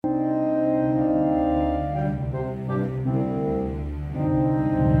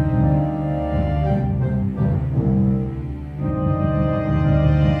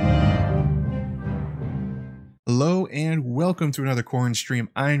welcome to another Corn stream.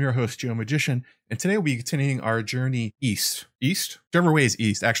 I'm your host, Joe Magician, and today we'll be continuing our journey east. East? Whichever way is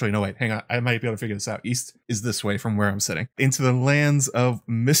east. Actually, no, wait, hang on. I might be able to figure this out. East is this way from where I'm sitting. Into the lands of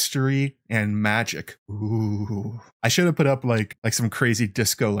mystery and magic. Ooh. I should have put up like some crazy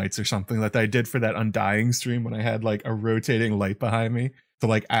disco lights or something like I did for that Undying stream when I had like a rotating light behind me to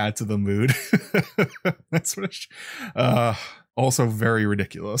like add to the mood. That's what also very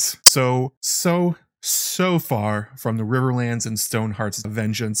ridiculous. So far from the Riverlands and Stoneheart's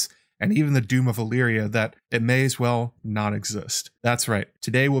vengeance and even the doom of Illyria that it may as well not exist. That's right.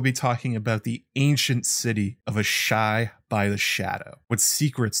 Today we'll be talking about the ancient city of Asshai by the Shadow, what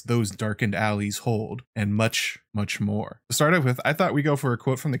secrets those darkened alleys hold, and much, much more. To start off with, I thought we'd go for a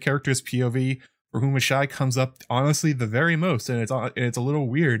quote from the character's POV, for whom Asshai comes up honestly the very most, and it's a little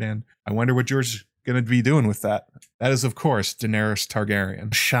weird, and I wonder what George gonna be doing with that. That is, of course, Daenerys Targaryen.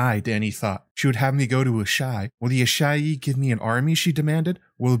 Asshai, Dany thought. She would have me go to Asshai. Will the Asshai give me an army, she demanded?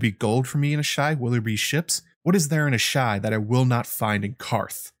 Will there be gold for me in Asshai? Will there be ships? What is there in Asshai that I will not find in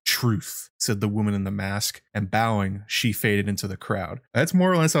Qarth? Truth, said the woman in the mask, and bowing, she faded into the crowd. That's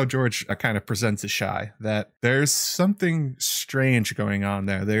more or less how George kind of presents Asshai, that there's something strange going on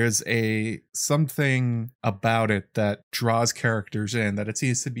there. There's something about it that draws characters in, that it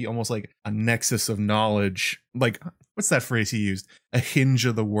seems to be almost like a nexus of knowledge. Like, what's that phrase he used? A hinge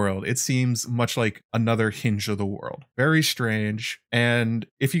of the world. It seems much like another hinge of the world. Very strange. And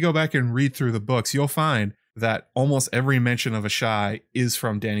if you go back and read through the books, you'll find that almost every mention of Asshai is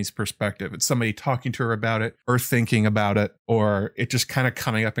from Dany's perspective. It's somebody talking to her about it, or thinking about it, or it just kind of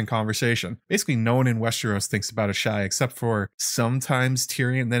coming up in conversation. Basically, no one in Westeros thinks about Asshai except for sometimes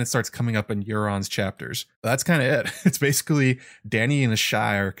Tyrion, and then it starts coming up in Euron's chapters. That's kind of it. It's basically Dany and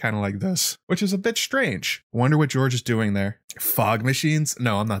Asshai are kind of like this, which is a bit strange. Wonder what George is doing there. Fog machines?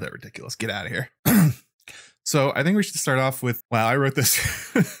 No, I'm not that ridiculous. Get out of here. So I think we should start off with, wow, I wrote this.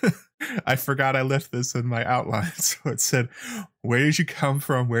 I forgot I left this in my outline. So it said, where did you come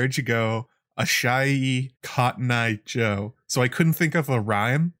from? Where did you go? Asshai Cotton Eye Joe. So I couldn't think of a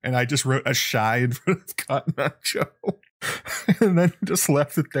rhyme, and I just wrote Asshai in front of Cotton Eye Joe. And then just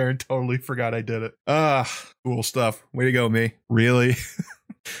left it there and totally forgot I did it. Cool stuff. Way to go, me. Really?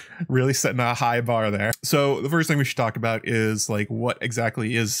 Really setting a high bar there. So the first thing we should talk about is like, what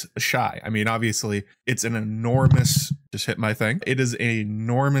exactly is Asshai? I mean, obviously it's an enormous, just hit my thing. It is an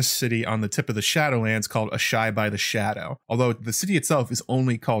enormous city on the tip of the Shadowlands called Asshai by the Shadow. Although the city itself is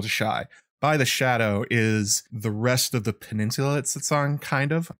only called Asshai. By the Shadow is the rest of the peninsula it sits on,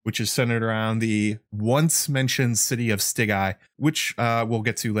 kind of, which is centered around the once mentioned city of Stygia, which we'll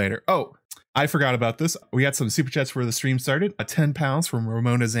get to later. Oh, I forgot about this. We had some super chats where the stream started. £10 from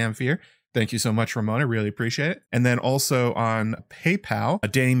Ramona Zamfir. Thank you so much, Ramona. Really appreciate it. And then also on PayPal,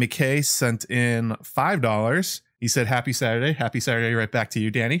 Danny McKay sent in $5. He said, happy Saturday. Happy Saturday right back to you,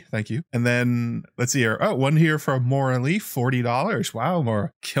 Danny. Thank you. And then let's see here. Oh, one here from Maura Lee, $40. Wow,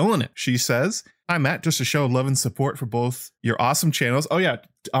 Maura, killing it. She says, hi, Matt. Just to show love and support for both your awesome channels. Oh, yeah.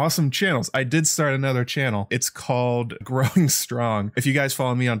 Awesome channels. I did start another channel. It's called Growing Strong. If you guys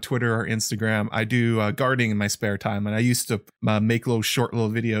follow me on Twitter or Instagram, I do gardening in my spare time, and I used to make short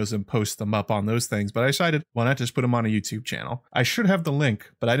little videos and post them up on those things, but I decided, why not just put them on a YouTube channel? I should have the link,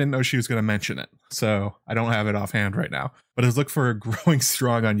 but I didn't know she was going to mention it, so I don't have it offhand right now. But just look for Growing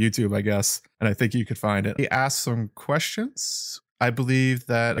Strong on YouTube, I guess, and I think you could find it. He asked some questions. I believe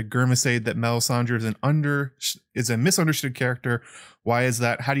that Gurma said that Melisandre is a misunderstood character. Why is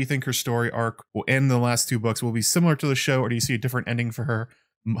that? How do you think her story arc will end in the last two books? Will it be similar to the show, or do you see a different ending for her?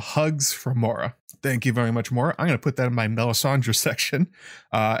 Hugs from Maura. Thank you very much, Maura. I'm going to put that in my Melisandre section,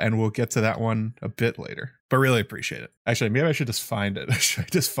 and we'll get to that one a bit later. But really appreciate it. Actually, maybe I should just find it. Should I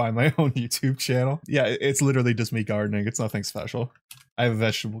just find my own YouTube channel? Yeah, it's literally just me gardening. It's nothing special. I have a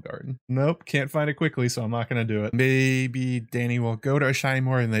vegetable garden. Nope, can't find it quickly, so I'm not going to do it. Maybe Dany will go to Asshai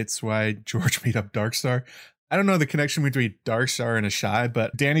more, and that's why George made up Darkstar. I don't know the connection between Darkstar and Asshai,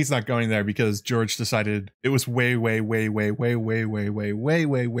 but Dany's not going there because George decided it was way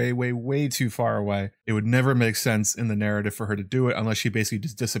too far away. It would never make sense in the narrative for her to do it unless she basically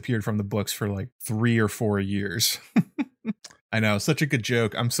just disappeared from the books for like 3 or 4 years. I know, such a good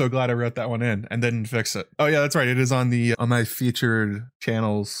joke. I'm so glad I wrote that one in and didn't fix it. Oh yeah, that's right. It is on my featured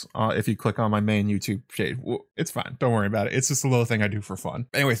channels. If you click on my main YouTube shade, it's fine. Don't worry about it. It's just a little thing I do for fun.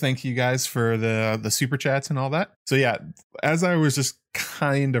 Anyway, thank you guys for the super chats and all that. So yeah, as I was just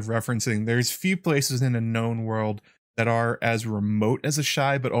kind of referencing, there's few places in a known world that are as remote as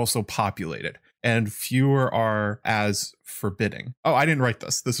Asshai, but also populated. And fewer are as forbidding. Oh, I didn't write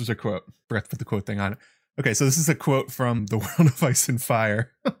this. This was a quote. Forgot to put the quote thing on it. Okay, so this is a quote from The World of Ice and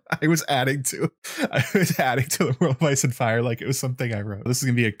Fire. I was adding to The World of Ice and Fire like it was something I wrote. This is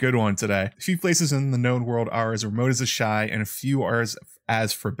gonna be a good one today. A few places in the known world are as remote as Asshai, and a few are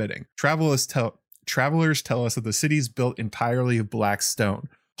as forbidding. Travelers tell us that the city is built entirely of black stone.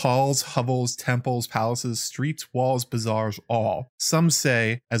 Halls, hovels, temples, palaces, streets, walls, bazaars, all. Some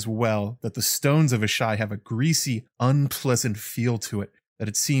say as well that the stones of Asshai have a greasy, unpleasant feel to it, that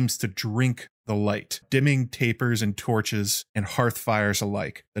it seems to drink the light. Dimming tapers and torches and hearth fires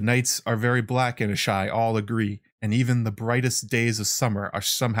alike. The nights are very black in Asshai, all agree, and even the brightest days of summer are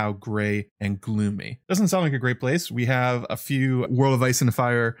somehow gray and gloomy. Doesn't sound like a great place. We have a few World of Ice and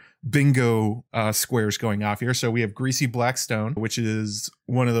Fire bingo squares going off here. So we have greasy black stone, which is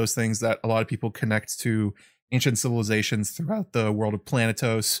one of those things that a lot of people connect to ancient civilizations throughout the world of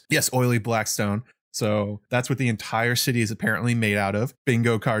Planetos. Yes, oily black stone. So that's what the entire city is apparently made out of.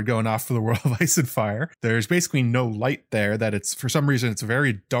 Bingo card going off for the World of Ice and Fire. There's basically no light there, that it's, for some reason, it's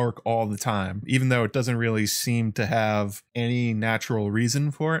very dark all the time, even though it doesn't really seem to have any natural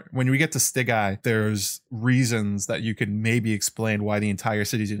reason for it. When we get to Stigai, there's reasons that you could maybe explain why the entire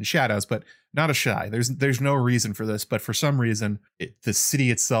city's in shadows, but not Asshai. There's no reason for this, but for some reason, the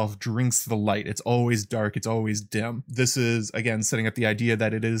city itself drinks the light. It's always dark. It's always dim. This is, again, setting up the idea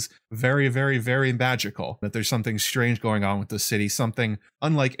that it is very, very, very magical, that there's something strange going on with the city, something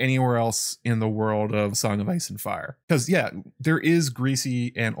unlike anywhere else in the world of Song of Ice and Fire. Because, yeah, there is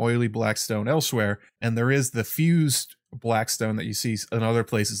greasy and oily black stone elsewhere, and there is the fused blackstone that you see in other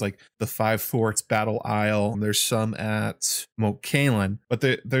places like the Five Forts, Battle Isle. There's some at Moat Cailin, but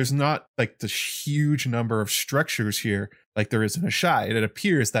there's not like the huge number of structures here like there is in Asshai. It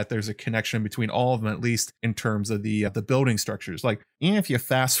appears that there's a connection between all of them, at least in terms of the building structures. Like, even if you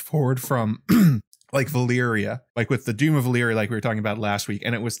fast forward from like Valyria, like with the Doom of Valyria, like we were talking about last week,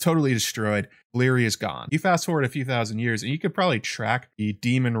 and it was totally destroyed. Valyria is gone. You fast forward a few thousand years, and you could probably track the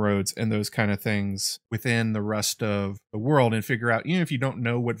demon roads and those kind of things within the rest of the world and figure out, even if you don't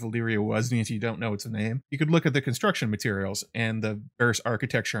know what Valyria was, and if you don't know its name, you could look at the construction materials and the various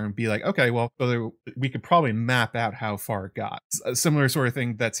architecture and be like, okay, well, so we could probably map out how far it got. A similar sort of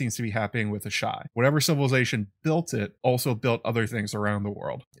thing that seems to be happening with Asshai. Whatever civilization built it also built other things around the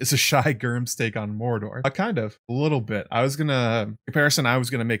world. Is Asshai Gurm's take on Mordor? Kind of, a little bit. Comparison I was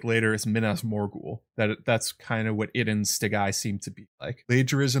gonna make later is Minas Morgul. That's kind of what it and Stigai seem to be like.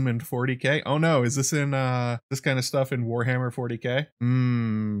 Plagiarism in 40k? Oh no, is this in this kind of stuff in Warhammer 40k?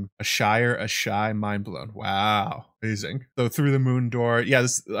 Asshai, mind blown. Wow. Amazing. So through the moon door, yeah,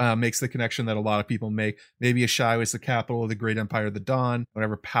 this makes the connection that a lot of people make. Maybe Asshai was the capital of the great empire of the Dawn.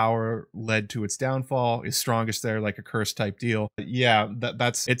 Whatever power led to its downfall is strongest there, like a curse type deal. But yeah,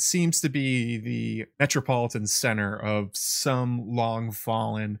 that's it. Seems to be the metropolitan center of some long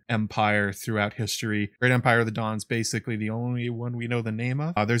fallen empire throughout history. Great Empire of the Dawn is basically the only one we know the name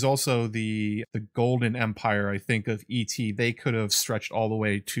of. There's also the Golden Empire, I think, of ET. They could have stretched all the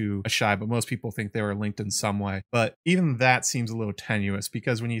way to Asshai, but most people think they were linked in some way. But even that seems a little tenuous,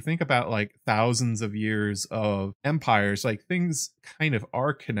 because when you think about like thousands of years of empires, like things kind of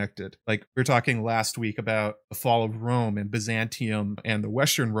are connected. Like we were talking last week about the fall of Rome and Byzantium and the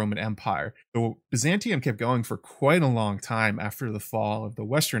Western Roman Empire. So Byzantium kept going for quite a long time after the fall of the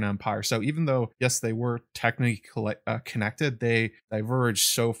Western Empire. So even though, yes, they were technically connected, they diverged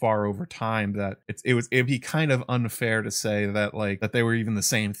so far over time that it'd be kind of unfair to say that they were even the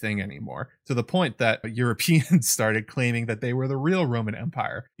same thing anymore. To the point that Europeans started claiming that they were the real Roman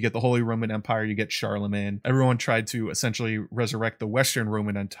Empire. You get the Holy Roman Empire, you get Charlemagne. Everyone tried to essentially resurrect the Western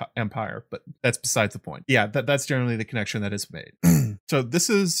Roman Empire, but that's besides the point. Yeah, that's generally the connection that is made. So this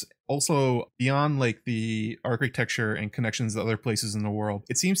is also beyond like the architecture and connections to other places in the world.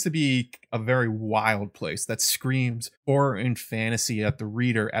 It seems to be a very wild place that screams horror and fantasy at the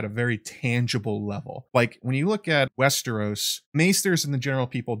reader at a very tangible level. Like when you look at Westeros, Maesters and the general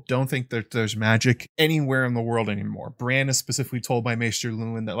people don't think that there's magic anywhere in the world anymore. Bran is specifically told by Maester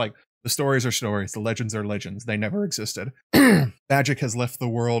Luwin that like the stories are stories, the legends are legends. They never existed. Magic has left the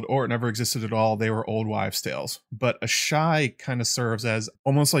world, or it never existed at all. They were old wives' tales. But Asshai kind of serves as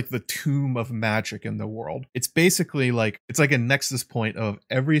almost like the tomb of magic in the world. It's basically like, it's like a nexus point of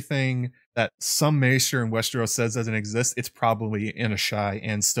everything that some Maester in Westeros says doesn't exist. It's probably in Asshai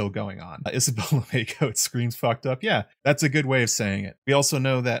and still going on. Isabella Mako, it screams fucked up. Yeah, that's a good way of saying it. We also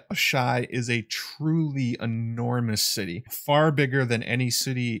know that Asshai is a truly enormous city, far bigger than any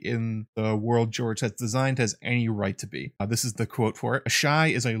city in the world George has designed has any right to be. This is the quote for it.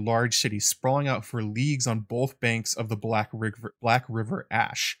 Asshai is a large city sprawling out for leagues on both banks of the Black River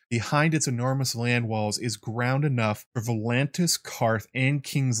Ash. Behind its enormous land walls is ground enough for Volantis, Karth, and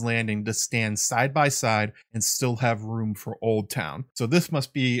King's Landing to stand side by side and still have room for Old Town. So this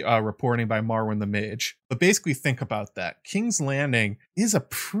must be reporting by Marwyn the Mage. But basically think about that. King's Landing is a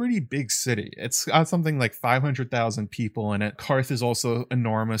pretty big city. It's got something like 500,000 people in it. Karth is also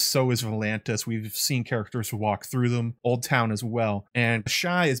enormous. So is Volantis. We've seen characters walk through them. Old Town as well. And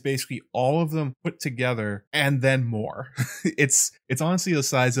Asshai is basically all of them put together and then more. It's honestly the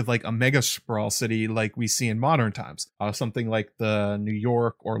size of like a mega sprawl city like we see in modern times. Something like the New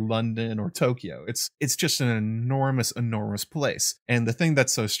York or London or Tokyo. It's just an enormous place. And the thing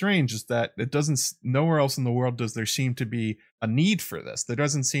that's so strange is that it doesn't, nowhere else in the world does there seem to be a need for this. There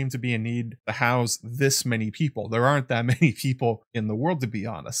doesn't seem to be a need to house this many people. There aren't that many people in the world, to be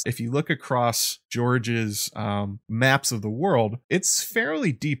honest. If you look across George's maps of the world, it's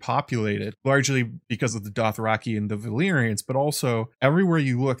fairly depopulated, largely because of the Dothraki and the Valyrians, but also everywhere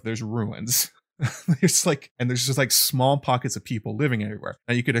you look, there's ruins. There's just like small pockets of people living everywhere.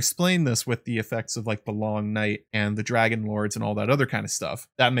 Now you could explain this with the effects of like the Long Night and the Dragon Lords and all that other kind of stuff.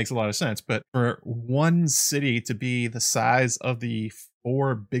 That makes a lot of sense. But for one city to be the size of the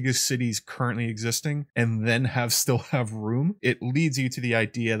 4 biggest cities currently existing and then still have room, it leads you to the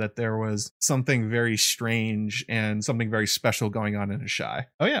idea that there was something very strange and something very special going on in Asshai.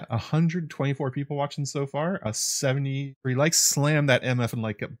 Oh yeah, 124 people watching so far, a 73 likes. Slam that MF and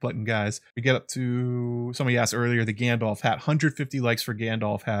like button, guys. We get up to, somebody asked earlier, the Gandalf hat. 150 likes for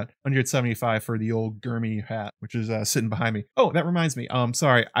Gandalf hat, 175 for the old Gurmy hat, which is sitting behind me. Oh, that reminds me.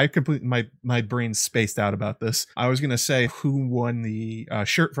 Sorry, I completely, my brain spaced out about this. I was gonna say who won the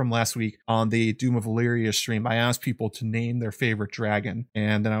shirt from last week on the Doom of Valyria stream. I asked people to name their favorite dragon,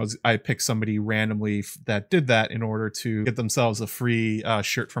 and then I picked somebody randomly that did that in order to get themselves a free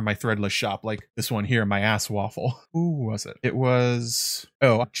shirt from my Threadless shop, like this one here, my ass waffle. Who was it? It was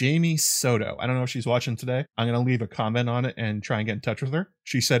Jamie Soto. I don't know if she's watching today. I'm gonna leave a comment on it and try and get in touch with her.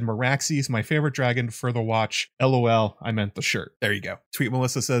 She said Meraxes, my favorite dragon for the watch. LOL, I meant the shirt. There you go. Tweet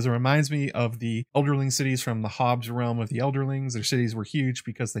Melissa says, it reminds me of the Elderling cities from the Hobbs realm of the Elderlings. Their cities were huge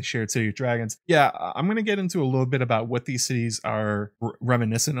because they shared City of Dragons. Yeah, I'm going to get into a little bit about what these cities are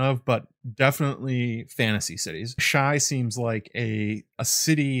reminiscent of, but definitely fantasy cities. Asshai seems like a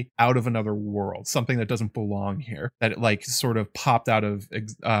city out of another world, something that doesn't belong here, that it like sort of popped out of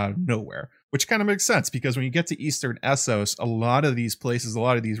nowhere. Which kind of makes sense because when you get to Eastern Essos, a lot of these places, a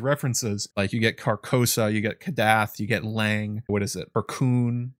lot of these references, like you get Carcosa, you get Kadath, you get Lang,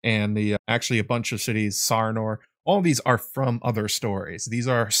 Barkoon, and actually a bunch of cities, Sarnor. All these are from other stories. These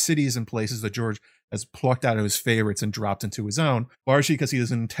are cities and places that George has plucked out of his favorites and dropped into his own, largely because he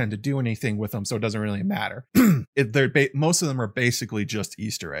doesn't intend to do anything with them, so it doesn't really matter. Most of them are basically just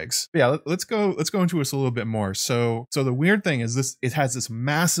Easter eggs. But yeah, let's go into this a little bit more. So the weird thing is it has this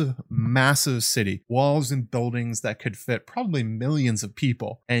massive city, walls and buildings that could fit probably millions of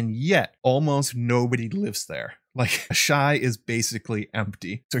people, and yet almost nobody lives there. Like, Asshai is basically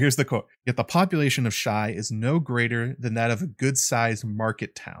empty. So here's the quote. Yet the population of Asshai is no greater than that of a good-sized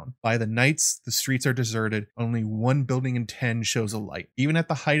market town. By the nights, the streets are deserted. Only 1 building in 10 shows a light. Even at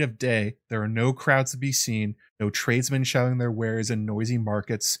the height of day, there are no crowds to be seen, no tradesmen shouting their wares in noisy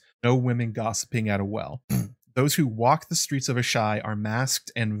markets, no women gossiping at a well. Those who walk the streets of Asshai are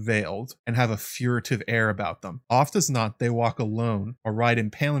masked and veiled and have a furtive air about them. Oft as not, they walk alone or ride in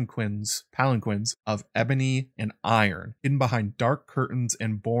palanquins of ebony and iron, hidden behind dark curtains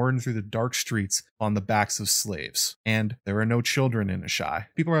and borne through the dark streets on the backs of slaves. And there are no children in Asshai.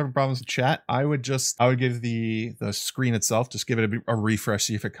 People are having problems with chat. I would give the screen itself, just give it a refresh,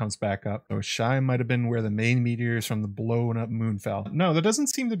 see if it comes back up. So Asshai might have been where the main meteors from the blown up moon fell. No, that doesn't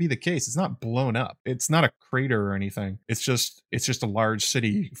seem to be the case. It's not blown up. It's not a crater or anything. It's just a large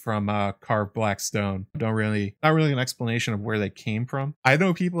city from carved black stone. Not really an explanation of where they came from. I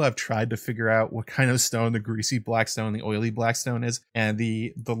know people have tried to figure out what kind of stone the greasy black stone, the oily black stone is, and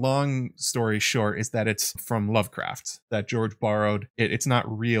the long story short is that it's from Lovecraft, that George borrowed. It's not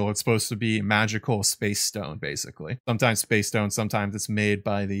real. It's supposed to be magical space stone, basically. Sometimes space stone, sometimes it's made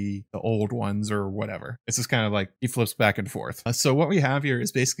by the old ones or whatever. It's just kind of like he flips back and forth. So what we have here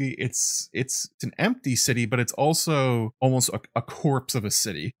is basically it's an empty city, but it's also almost a corpse of a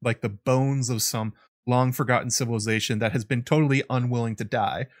city, like the bones of some long forgotten civilization that has been totally unwilling to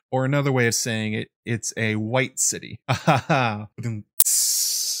die. Or another way of saying it, it's a white city.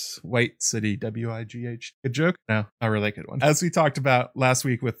 White city, WIGH. Good joke? No, not really a good one. As we talked about last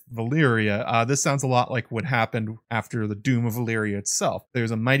week with Valyria, this sounds a lot like what happened after the Doom of Valyria itself.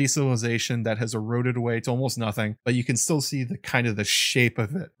 There's a mighty civilization that has eroded away to almost nothing, but you can still see the shape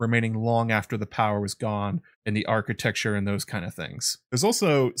of it remaining long after the power was gone, and the architecture and those kind of things. There's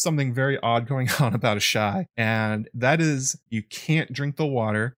also something very odd going on about Asshai, and that is you can't drink the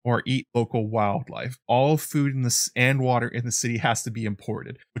water or eat local wildlife. All food in this and water in the city has to be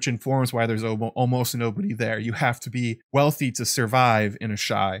imported, which informs why there's almost nobody there. You have to be wealthy to survive in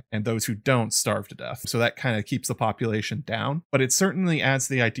Asshai, and those who don't starve to death. So that kind of keeps the population down, but it certainly adds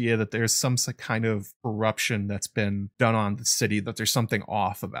the idea that there's some kind of corruption that's been done on the city, that there's something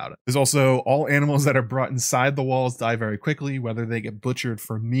off about it. There's also all animals that are brought inside the walls die very quickly, whether they get butchered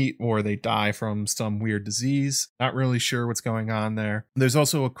for meat or they die from some weird disease. Not really sure what's going on there. There's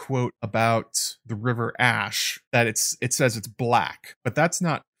also a quote about the river Ash that it says it's black, but that's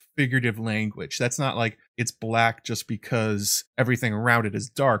not figurative language. That's not like it's black just because everything around it is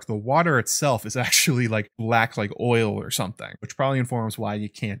dark. The water itself is actually like black like oil or something, which probably informs why you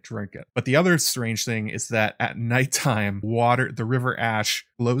can't drink it. But the other strange thing is that at nighttime, the river Ash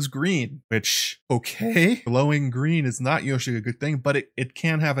glows green, which, okay, glowing green is not usually a good thing, but it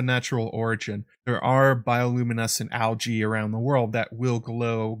can have a natural origin. There are bioluminescent algae around the world that will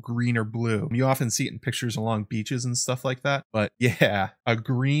glow green or blue. You often see it in pictures along beaches and stuff like that. But yeah, a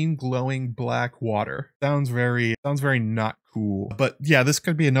green glowing black water sounds very not cool. But yeah, this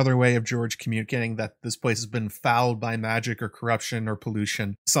could be another way of George communicating that this place has been fouled by magic or corruption or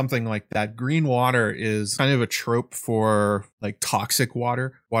pollution, something like that. Green water is kind of a trope for like toxic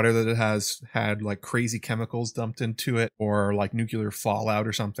water that has had like crazy chemicals dumped into it, or like nuclear fallout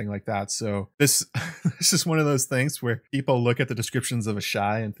or something like that. So this is one of those things where people look at the descriptions of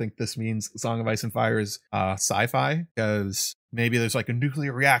Asshai and think this means Song of Ice and Fire is sci-fi, because maybe there's like a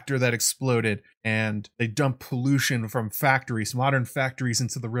nuclear reactor that exploded and they dump pollution from modern factories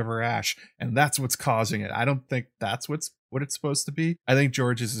into the river Ash, and that's what's causing it. I don't think that's what it's supposed to be. I think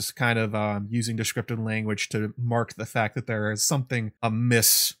George is just kind of using descriptive language to mark the fact that there is something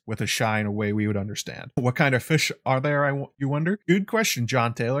amiss with Asshai in a way we would understand. What kind of fish are there, you wonder? Good question,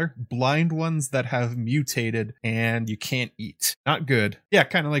 John Taylor. Blind ones that have mutated and you can't eat. Not good. Yeah,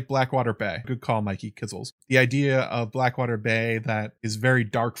 kind of like Blackwater Bay. Good call, Mikey Kizzles. The idea of Blackwater Bay that is very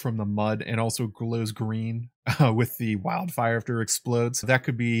dark from the mud and also glows green with the wildfire after it explodes. That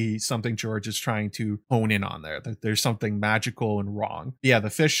could be something George is trying to hone in on there, that there's something magical and wrong. Yeah, the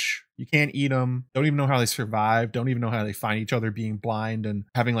fish, you can't eat them. Don't even know how they survive. Don't even know how they find each other being blind and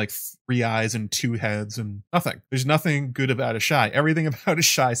having like 3 eyes and 2 heads and nothing. There's nothing good about Asshai. Everything about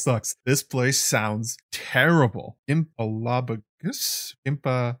Asshai sucks. This place sounds terrible. Impalopagus.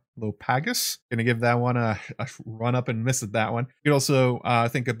 Gonna give that one a run up and miss at that one. You could also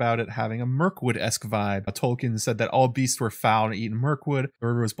think about it having a Mirkwood-esque vibe. Tolkien said that all beasts were foul and eaten Mirkwood. The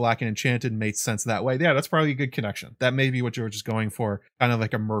river was black and enchanted. Made sense that way. Yeah, that's probably a good connection. That may be what George is going for, kind of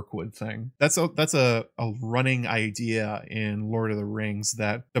like a Mirkwood thing. That's a running idea in Lord of the Rings,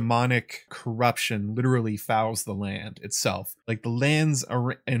 that demonic corruption literally fouls the land itself. Like the lands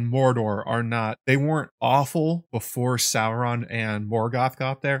in Mordor they weren't awful before Sauron and Morgoth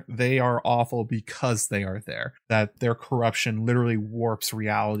got there. They are awful because they are there. That their corruption literally warps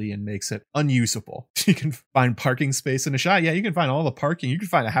reality and makes it unusable. You can find parking space in Asshai. Yeah, you can find all the parking. You can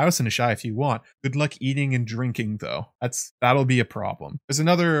find a house in Asshai if you want. Good luck eating and drinking though. That'll be a problem. There's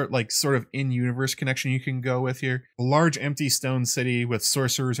another like sort of in-universe connection you can go with here. A large empty stone city with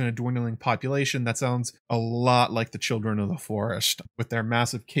sorcerers and a dwindling population. That sounds a lot like the Children of the Forest, with their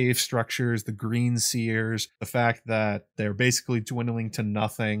massive cave structures, the green seers, the fact that they're basically dwindling to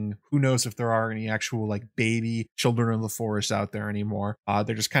nothing. Who knows if there are any actual like baby Children of the Forest out there anymore.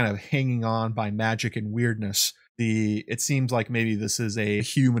 They're just kind of hanging on by magic and weirdness. It seems like maybe this is a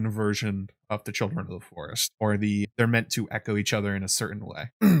human version of the Children of the Forest, or they're meant to echo each other in a certain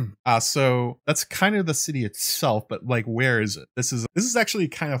way. So that's kind of the city itself, but like, where is it? This is actually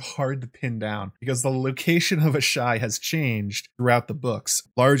kind of hard to pin down, because the location of Asshai has changed throughout the books,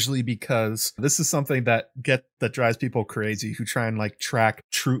 largely because this is something that drives people crazy who try and like track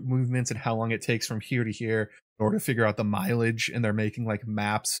troop movements and how long it takes from here to here in order to figure out the mileage, and they're making like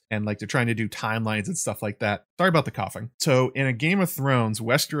maps and like they're trying to do timelines and stuff like that. Sorry about the coughing. So in a Game of Thrones,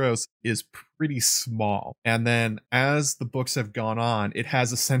 Westeros is pretty small, and then as the books have gone on, it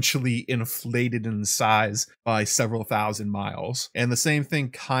has essentially inflated in size by several thousand miles. And the same thing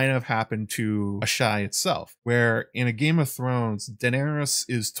kind of happened to Asshai itself, where in a Game of Thrones, Daenerys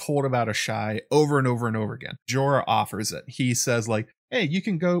is told about Asshai over and over and over again. Jorah offers it. He says like, hey, you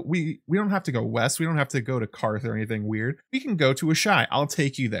can go, we don't have to go west, we don't have to go to Karth or anything weird, we can go to Asshai, I'll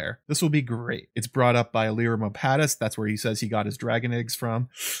take you there, this will be great. It's brought up by Alira Mopatis, that's where he says he got his dragon eggs from.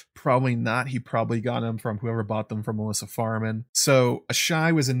 Probably not, he probably got them from whoever bought them from Melissa Farman. So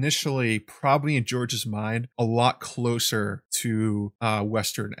Asshai was initially, probably in George's mind, a lot closer to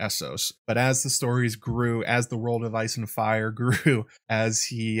Western Essos. But as the stories grew, as the world of Ice and Fire grew, as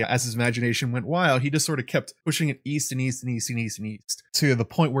his imagination went wild, he just sort of kept pushing it east and east and east and east and east to the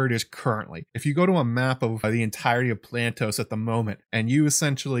point where it is currently. If you go to a map of the entirety of Planetos at the moment, and you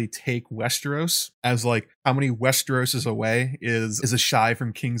essentially take Westeros as like how many Westeroses away is Asshai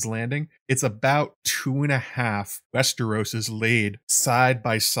from King's Landing, it's about 2.5 Westeroses laid side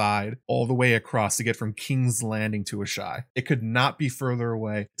by side all the way across to get from King's Landing to Asshai. It could not be further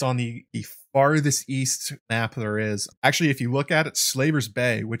away. It's on the farthest east map there is. Actually, if you look at it, Slaver's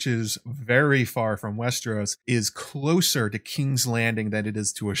Bay, which is very far from Westeros, is closer to King's Landing than it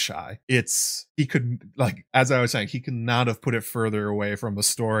is to Asshai. He could, like, as I was saying, he could not have put it further away from the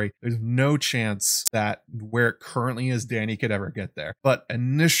story. There's no chance that where it currently is, Dany could ever get there. But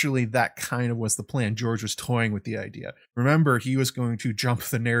initially, that kind of was the plan. George was toying with the idea. Remember, he was going to jump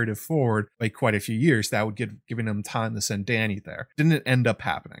the narrative forward by quite a few years. That would giving him time to send Dany there. Didn't end up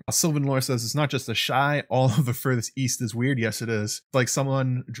happening. Sylvan Lore says it's not just Asshai, all of the furthest east is weird. Yes, it is. It's like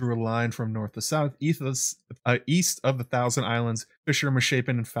someone drew a line from north to south, east of the Thousand Islands, Fisher,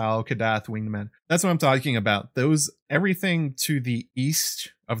 Misshapen, and Foul, Kadath, Wingmen. That's what I'm talking about. Everything to the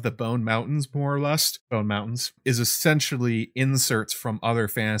east of the Bone Mountains, more or less, Bone Mountains, is essentially inserts from other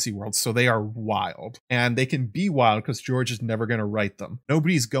fantasy worlds. So they are wild. And they can be wild because George is never going to write them.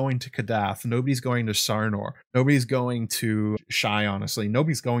 Nobody's going to Kadath. Nobody's going to Sarnor. Nobody's going to Shai, honestly.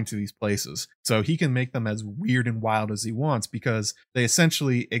 Nobody's going to these places. So he can make them as weird and wild as he wants because they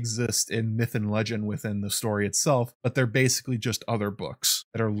essentially exist in myth and legend within the story itself, but they're basically just other books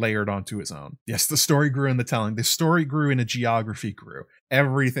that are layered onto his own. Yes, the story grew in the telling. The story grew in the geography grew.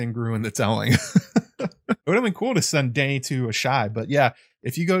 Everything grew in the telling. It would have been cool to send Dany to Asshai, but yeah,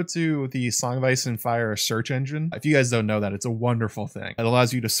 if you go to the Song of Ice and Fire search engine, if you guys don't know that, it's a wonderful thing. It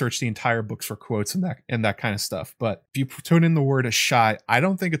allows you to search the entire books for quotes and that kind of stuff. But if you put in the word Asshai, I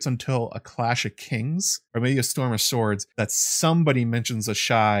don't think it's until A Clash of Kings or maybe A Storm of Swords that somebody mentions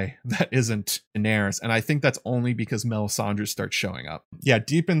Asshai that isn't Daenerys. And I think that's only because Melisandre starts showing up. Yeah,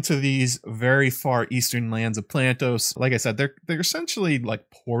 deep into these very far eastern lands of Planetos, like I said, they're essentially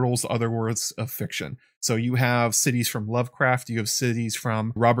like portals to other worlds of fiction. So you have cities from Lovecraft, you have cities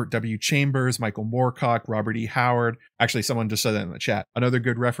from Robert W. Chambers, Michael Moorcock, Robert E. Howard. Actually, someone just said that in the chat. Another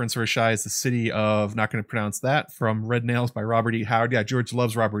good reference for Asshai is the city of, not going to pronounce that, from Red Nails by Robert E. Howard. Yeah, George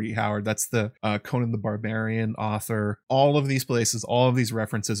loves Robert E. Howard. That's the Conan the Barbarian author. All of these places, all of these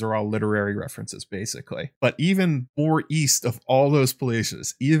references are all literary references, basically. But even more east of all those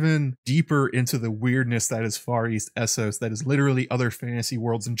places, even deeper into the weirdness that is Far East Essos, that is literally other fantasy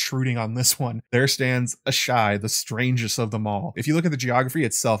worlds intruding on this one, there stands Asshai, the strangest of them all. If you look at the geography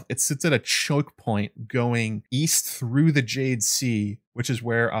itself, it sits at a choke point going east through the Jade Sea, which is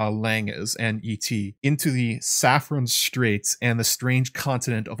where Lang is, and E.T., into the Saffron Straits and the strange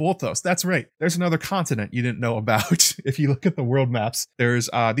continent of Ulthos. That's right. There's another continent you didn't know about. If you look at the world maps, there's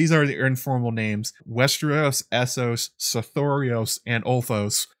these are the informal names: Westeros, Essos, Sothorios, and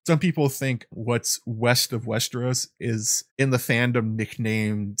Ulthos. Some people think what's west of Westeros is in the fandom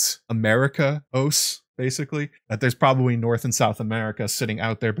nicknamed America-os, basically, that there's probably North and South America sitting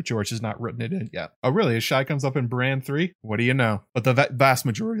out there, but George has not written it in yet. Oh, really? Asshai comes up in Bran 3? What do you know? But the vast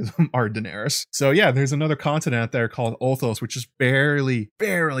majority of them are Daenerys. So yeah, there's another continent out there called Ulthos, which just barely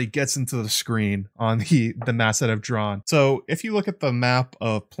gets into the screen on the maps that I've drawn. So if you look at the map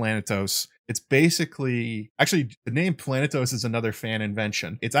of Planetos, it's basically, actually, the name Planetos is another fan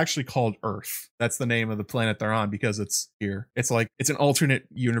invention. It's actually called Earth. That's the name of the planet they're on because it's here. It's like, it's an alternate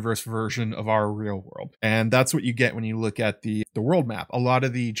universe version of our real world. And that's what you get when you look at the world map. A lot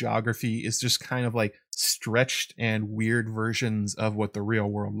of the geography is just kind of like stretched and weird versions of what the real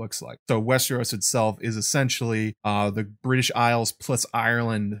world looks like. So Westeros itself is essentially the British Isles plus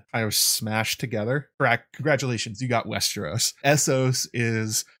Ireland kind of smashed together. Congratulations, you got Westeros. Essos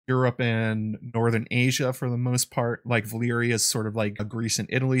is Europe and Northern Asia for the most part. Like Valyria is sort of like Greece and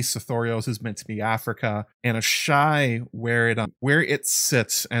Italy. Sothorios is meant to be Africa. And Asshai, where it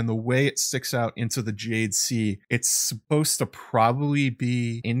sits and the way it sticks out into the Jade Sea, it's supposed to probably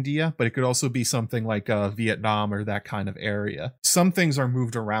be India, but it could also be something like Vietnam or that kind of area. Some things are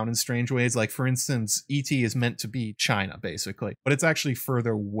moved around in strange ways. Like, for instance, E.T. is meant to be China, basically, but it's actually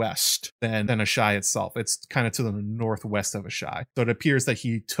further west than Asshai itself. It's kind of to the northwest of Asshai. So it appears that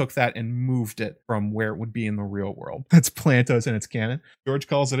he took took that and moved it from where it would be in the real world. That's Plantos in its canon. George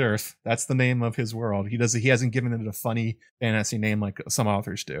calls it Earth. That's the name of his world. He hasn't given it a funny fantasy name like some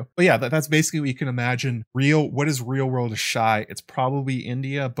authors do. But yeah, that's basically what you can imagine. What is real world Asshai? It's probably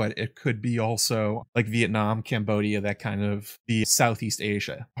India, but it could be also like Vietnam, Cambodia, that kind of the Southeast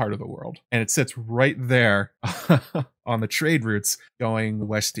Asia part of the world. And it sits right there on the trade routes going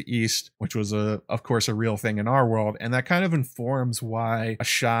west to east, which was of course a real thing in our world. And that kind of informs why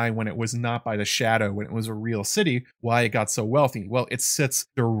Asshai, when it was not by the shadow, when it was a real city, why it got so wealthy. Well, it sits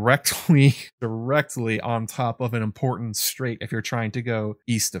directly on top of an important strait if you're trying to go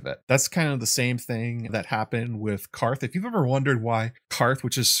east of it. That's kind of the same thing that happened with Karth. If you've ever wondered why Karth,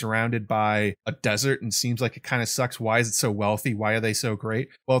 which is surrounded by a desert and seems like it kind of sucks, why is it so wealthy? Why are they so great?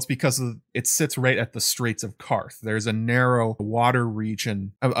 Well, it's because it sits right at the Straits of Karth. There's a narrow water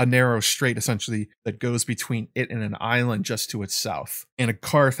region, a narrow strait essentially, that goes between it and an island just to its south. And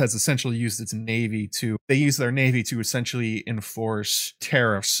Karth has essentially used its navy to essentially enforce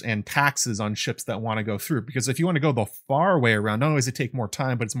tariffs and taxes on ships that want to go through. Because if you want to go the far way around, not only does it take more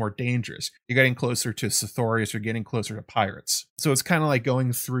time, but it's more dangerous. You're getting closer to Sithorius, you're getting closer to pirates. So it's kind of like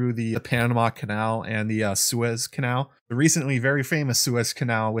going through the Panama Canal and the Suez Canal. The recently very famous Suez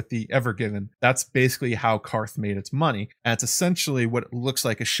Canal with the Ever Given. That's basically how Karth made its money. And it's essentially what it looks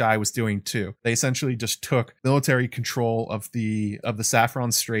like Asshai was doing too. They essentially just took military control of the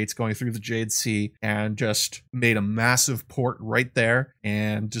Saffron Straits going through the Jade Sea and just made a massive port right there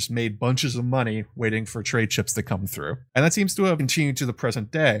and just made bunches of money waiting for trade ships to come through. And that seems to have continued to the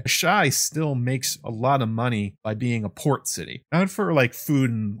present day. Asshai still makes a lot of money by being a port city. Not for like food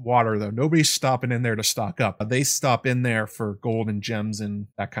and water though. Nobody's stopping in there to stock up. They stop in there for gold and gems and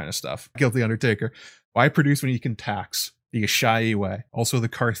that kind of stuff. Guilty Undertaker. Why produce when you can tax? The Asshai way, also the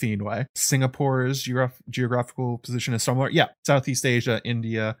Karthine way. Singapore's geographical position is somewhere, Southeast Asia,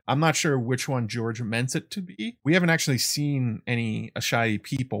 India. I'm not sure which one George meant it to be. We haven't actually seen any Asshai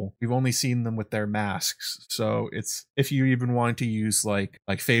people. We've only seen them with their masks. So it's, if you even wanted to use like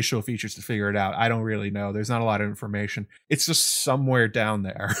facial features to figure it out, I don't really know. There's not a lot of information. It's just somewhere down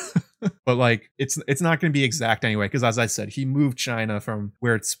there. But like it's not going to be exact anyway, because as I said, he moved China from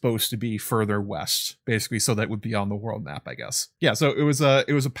where it's supposed to be further west, basically, so that it would be on the world map, I guess. Yeah, so it was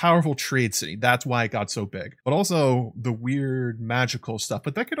a powerful trade city. That's why it got so big. But also the weird magical stuff.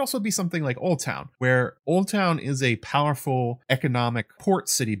 But that could also be something like Old Town, where Old Town is a powerful economic port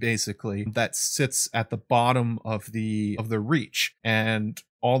city, basically, that sits at the bottom of the reach. And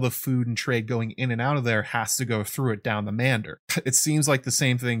all the food and trade going in and out of there has to go through it down the Mander. It seems like the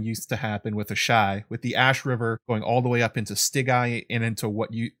same thing used to happen with Asshai, with the Ash River going all the way up into Stygia and into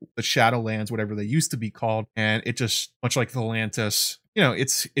the Shadowlands, whatever they used to be called. And it just, much like Volantis,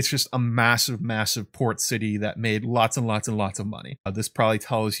 it's just a massive port city that made lots and lots and lots of money. This probably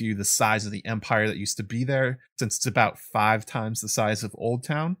tells you the size of the empire that used to be there, since it's about 5 times the size of Old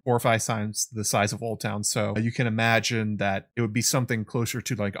Town, 4 or 5 times the size of Old Town. So you can imagine that it would be something closer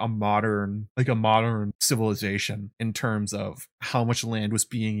to like a modern civilization in terms of how much land was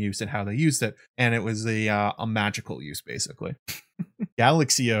being used and how they used it. And it was a magical use, basically.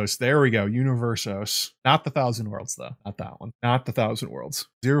 Galaxios, there we go. Universos, not the Thousand Worlds though, not that one, not the Thousand Worlds.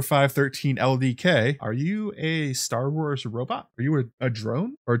 0513 LDK, are you a Star Wars robot? Are you a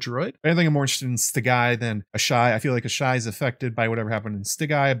drone or a droid? I think I'm more interested in Stygia than Asshai. I feel like Asshai is affected by whatever happened in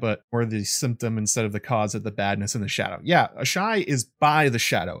Stygia, but more the symptom instead of the cause of the badness in the shadow. Yeah, Asshai is by the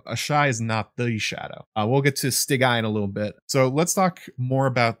shadow. Asshai is not the shadow. We'll get to Stygia in a little bit. So let's talk more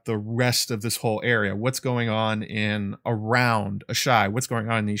about the rest of this whole area. What's going on around Asshai? What's going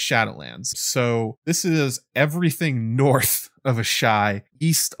on in these Shadowlands? So this is everything north of Asshai,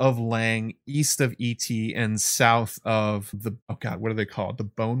 east of Lang, east of ET, and south of what are they called? The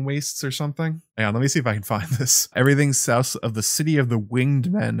Bone Wastes or something? Yeah, let me see if I can find this. Everything south of the city of the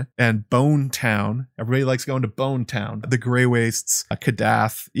Winged Men and Bone Town. Everybody likes going to Bone Town. The Grey Wastes,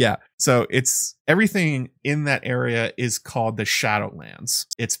 Kadath. Yeah, so it's everything in that area is called the Shadowlands.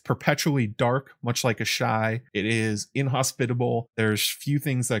 It's perpetually dark, much like Asshai. It is inhospitable. There's few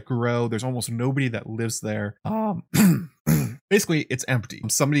things that grow. There's almost nobody that lives there. Basically, it's empty.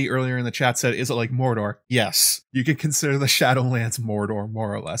 Somebody earlier in the chat said, is it like Mordor? Yes. You can consider the Shadowlands Mordor,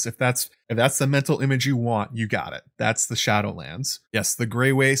 more or less. If that's the mental image you want, you got it. That's the Shadowlands. Yes, the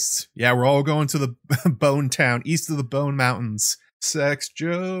Grey Wastes. Yeah, we're all going to the Bone Town, east of the Bone Mountains. Sex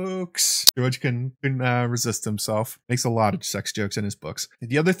jokes. George couldn't resist himself. Makes a lot of sex jokes in his books.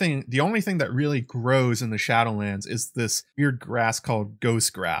 The only thing that really grows in the Shadowlands is this weird grass called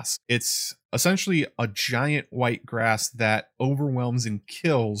ghost grass. It's essentially a giant white grass that overwhelms and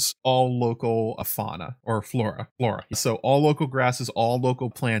kills all local fauna or flora. So all local grasses, all local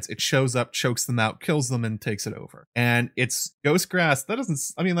plants, it shows up, chokes them out, kills them, and takes it over. And it's ghost grass. That doesn't,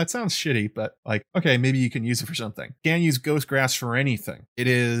 I mean, that sounds shitty, but like, okay, maybe you can use it for something. Can't use ghost grass for anything. It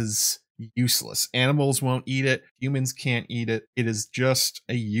is useless. Animals won't eat it. Humans can't eat it. It is just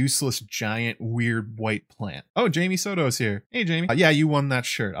a useless, giant, weird white plant. Oh, Jamie Soto's here. Hey, Jamie. Yeah, you won that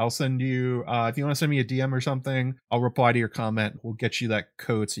shirt. I'll send you, if you want to send me a DM or something, I'll reply to your comment. We'll get you that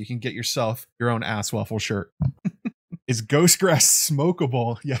code so you can get yourself your own ass waffle shirt. Is ghost grass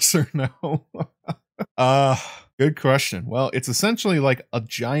smokable? Yes or no? Good question. Well, it's essentially like a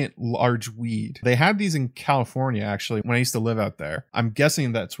giant large weed. They had these in California, actually, when I used to live out there. I'm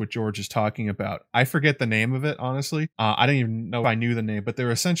guessing that's what George is talking about. I forget the name of it, honestly. I don't even know if I knew the name, but they're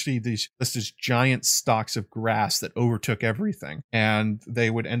essentially these giant stalks of grass that overtook everything. And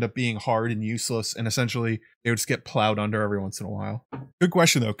they would end up being hard and useless. And essentially, they would just get plowed under every once in a while. Good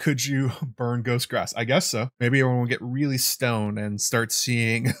question, though. Could you burn ghost grass? I guess so. Maybe everyone will get really stoned and start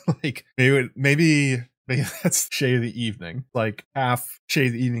seeing, like, maybe that's shade of the evening, like half shade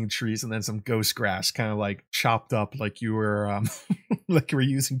of the evening trees and then some ghost grass kind of like chopped up like you were like you were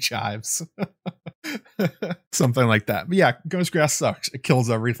using chives. Something like that. But yeah, ghost grass sucks. It kills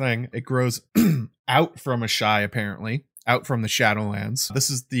everything. It grows out from a Shai, apparently. Out from the Shadowlands.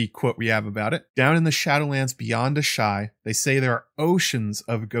 This is the quote we have about it. Down in the Shadowlands beyond a Shai, they say there are oceans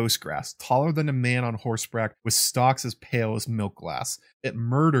of ghost grass, taller than a man on horseback, with stalks as pale as milk glass. It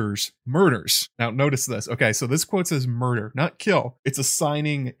murders. Now notice this. Okay, so this quote says murder, not kill. It's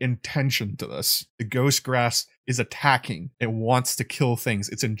assigning intention to this. The ghost grass is attacking. It wants to kill things.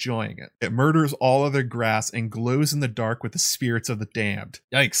 It's enjoying it. It murders all other grass and glows in the dark with the spirits of the damned.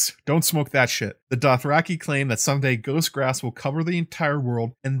 Yikes. Don't smoke that shit. The Dothraki claim that someday ghost grass will cover the entire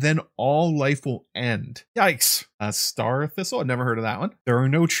world and then all life will end. Yikes. Star thistle? I've never heard of that one. There are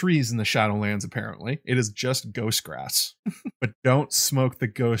no trees in the Shadowlands, apparently. It is just ghost grass. But don't smoke the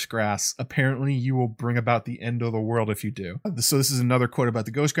ghost grass. Apparently, you will bring about the end of the world if you do. So this is another quote about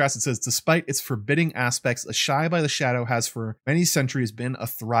the ghost grass. It says, despite its forbidding aspects, a Shai by the Shadow has for many centuries been a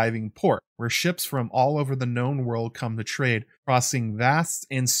thriving port, where ships from all over the known world come to trade, crossing vast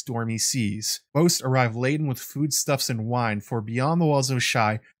and stormy seas. Most arrive laden with foodstuffs and wine, for beyond the walls of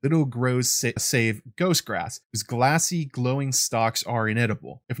Shai, little grows save ghost grass, whose glassy, glowing stalks are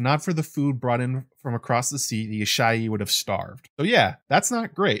inedible. If not for the food brought in from across the sea, the Asshai would have starved. So yeah, that's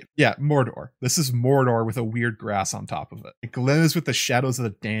not great. Yeah, Mordor. This is Mordor with a weird grass on top of it. It glows with the shadows of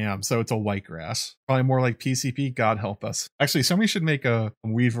the dam, so it's a white grass. Probably more like PCP, God help us. Actually, somebody should make a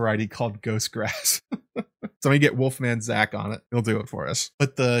weed variety called ghost grass. Somebody get Wolfman Zach on it. He'll do it for us.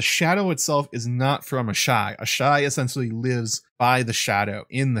 But the shadow itself is not from a Shai. A Shai essentially lives by the shadow,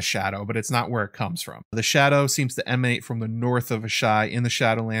 in the shadow, but it's not where it comes from. The shadow seems to emanate from the north of a Shai in the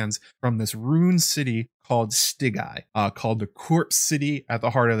Shadowlands, from this ruined city called Stygai, called the Corpse City at the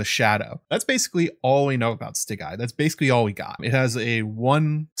heart of the shadow. That's basically all we know about Stygai. That's basically all we got. It has a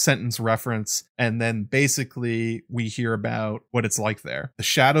one sentence reference, and then basically we hear about what it's like there. The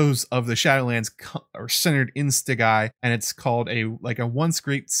shadows of the Shadowlands are centered in Stygai, and it's called a once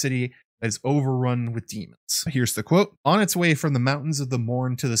great city that is overrun with demons. Here's the quote. On its way from the mountains of the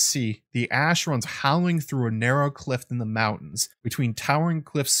Morn to the sea, the ash runs howling through a narrow cleft in the mountains, between towering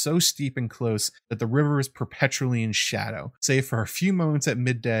cliffs so steep and close that the river is perpetually in shadow, save for a few moments at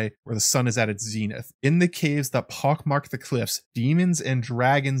midday where the sun is at its zenith. In the caves that pockmark the cliffs, demons and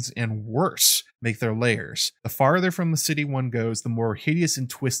dragons and worse make their lairs. The farther from the city one goes, the more hideous and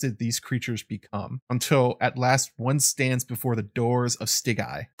twisted these creatures become, until at last one stands before the doors of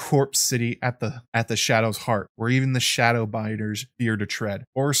Stygai, Corpse City at the shadow's heart, where even the shadow binders fear to tread,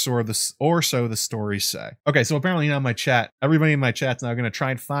 or so the stories say. Okay, so apparently now my chat, everybody in my chat's now going to try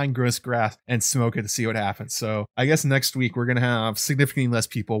and find ghost grass and smoke it to see what happens. So I guess next week we're going to have significantly less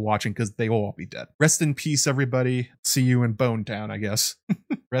people watching because they will all be dead. Rest in peace, everybody. See you in Bone Town, I guess.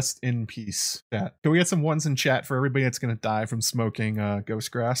 Rest in peace, chat. Can we get some ones in chat for everybody that's going to die from smoking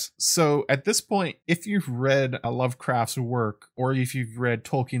ghost grass? So at this point, if you've read Lovecraft's work, or if you've read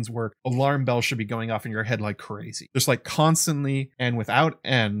Tolkien's work, alarm bells should be going off in your head like crazy. Just like constantly and without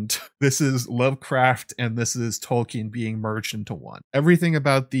end. This is Lovecraft and this is Tolkien being merged into one. Everything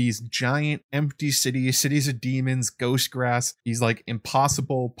about these giant empty cities of demons, ghost grass, these like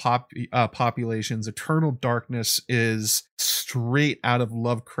impossible populations, eternal darkness is straight out of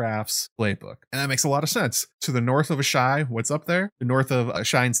Lovecraft Lovecraft's playbook. And that makes a lot of sense. To the north of Ashai, what's up there? The north of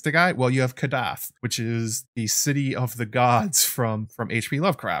Ashai and Stygia, well, you have Kadath, which is the city of the gods from H.P.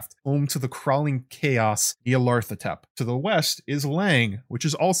 Lovecraft, home to the crawling chaos Nyarlathotep. To the west is Leng, which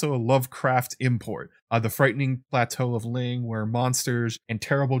is also a Lovecraft import. The frightening plateau of Ling, where monsters and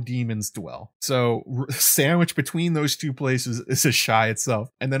terrible demons dwell. So sandwiched between those two places is Ashai itself.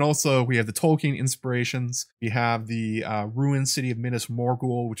 And then also we have the Tolkien inspirations. We have the ruined city of Minas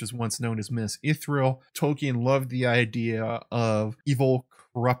Morgul, which is once known as Minas Ithil. Tolkien loved the idea of evil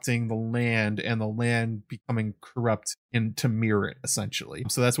corrupting the land and the land becoming corrupt to mirror it, essentially.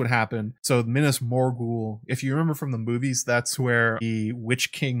 So that's what happened. So Minas Morgul, if you remember from the movies, that's where the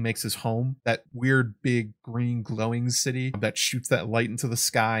Witch King makes his home, that weird big green glowing city that shoots that light into the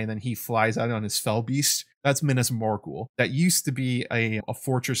sky, and then he flies out on his fell beast. That's Minas Morgul. That used to be a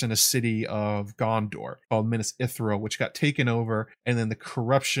fortress and a city of Gondor called Minas Ithil, which got taken over, and then the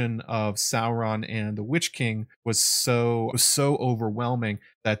corruption of Sauron and the Witch King was so overwhelming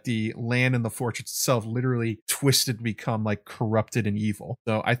that the land and the fortress itself literally twisted to become like corrupted and evil.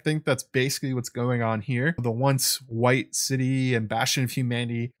 So I think that's basically what's going on here. The once white city and bastion of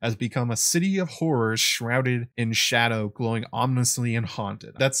humanity has become a city of horrors shrouded in shadow, glowing ominously and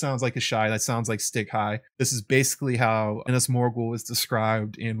haunted. That sounds like Ashai. That sounds like Stygia. This is basically how Minas Morgul is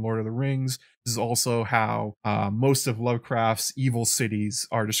described in Lord of the Rings. This is also how most of Lovecraft's evil cities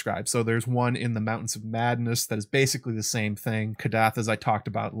are described. So there's one in the Mountains of Madness that is basically the same thing. Kadath, as I talked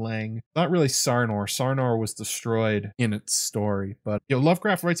about, Leng. Not really Sarnor. Sarnor was destroyed in its story. But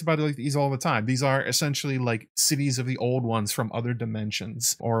Lovecraft writes about it like these all the time. These are essentially like cities of the old ones from other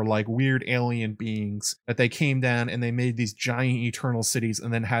dimensions, or like weird alien beings that they came down and they made these giant eternal cities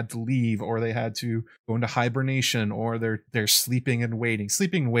and then had to leave, or they had to go into hibernation, or they're sleeping and waiting.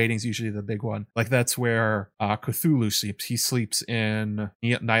 Sleeping and waiting is usually the big one. Like that's where Cthulhu sleeps. He sleeps in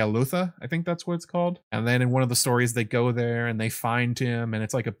Nyarlathotep, I think that's what it's called. And then in one of the stories, they go there and they find him, and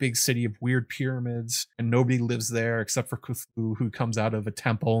it's like a big city of weird pyramids, and nobody lives there except for Cthulhu, who comes out of a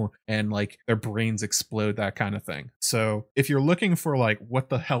temple and like their brains explode, that kind of thing. So if you're looking for like what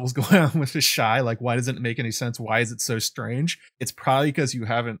the hell's going on with Ashai, like why doesn't it make any sense? Why is it so strange? It's probably because you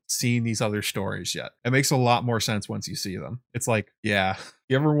haven't seen these other stories yet. It makes a lot more sense once you see them. It's like, yeah.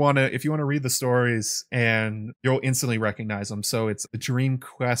 If you want to read the stories, and you'll instantly recognize them. So it's the Dream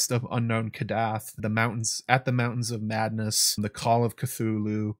Quest of Unknown Kadath, the Mountains of Madness, the Call of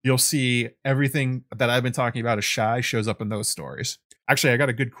Cthulhu. You'll see everything that I've been talking about Ashai shows up in those stories. Actually, I got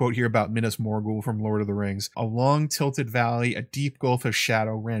a good quote here about Minas Morgul from Lord of the Rings. A long tilted valley, a deep gulf of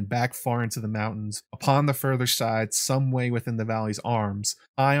shadow ran back far into the mountains. Upon the further side, some way within the valley's arms,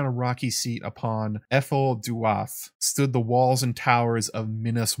 high on a rocky seat upon Ethel Duath, stood the walls and towers of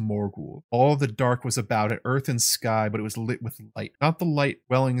Minas Morgul. All the dark was about it, earth and sky, but it was lit with light. Not the light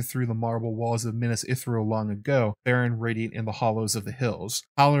welling through the marble walls of Minas Ithil long ago, fair and radiant in the hollows of the hills.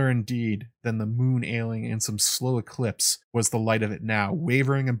 Holler indeed than the moon ailing in some slow eclipse was the light of it now,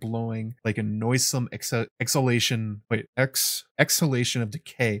 wavering and blowing like a noisome exhalation of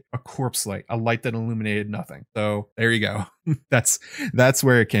decay, a corpse light, a light that illuminated nothing. So there you go. That's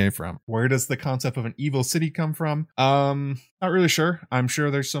where it came from. Where does the concept of an evil city come from? Not really sure. I'm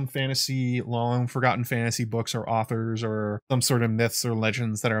sure there's some long forgotten fantasy books or authors or some sort of myths or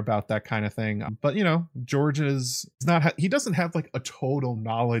legends that are about that kind of thing. But George he doesn't have like a total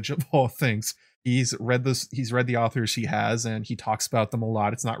knowledge of all things. He's read the authors he has, and he talks about them a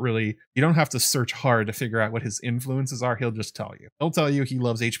lot. It's not really, you don't have to search hard to figure out what his influences are. He'll just tell you. He'll tell you he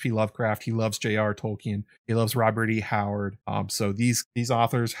loves H.P. Lovecraft. He loves J.R. Tolkien. He loves Robert E. Howard. So these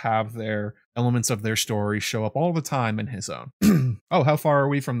authors have their elements of their story show up all the time in his own. Oh, how far are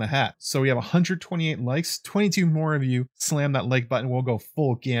we from the hat? So we have 128 likes. 22 more of you slam that like button. We'll go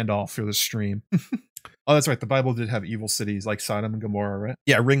full Gandalf for the stream. Oh, that's right. The Bible did have evil cities like Sodom and Gomorrah, right?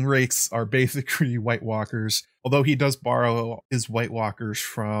 Yeah, ring wraiths are basically White Walkers, although he does borrow his White Walkers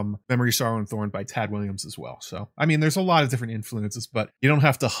from Memory, Sorrow, and Thorn by Tad Williams as well. So, I mean, there's a lot of different influences, but you don't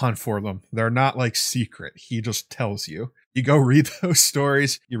have to hunt for them. They're not like secret. He just tells you. You go read those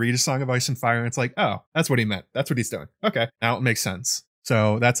stories, you read A Song of Ice and Fire, and it's like, oh, that's what he meant. That's what he's doing. Okay, now it makes sense.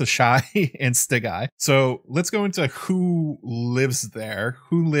 So that's Ashai and Stygia. So let's go into who lives there,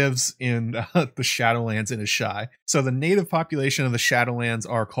 who lives in the Shadowlands in Ashai. So the native population of the Shadowlands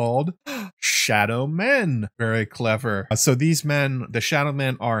are called Shadow Men. Very clever. So these men, the Shadow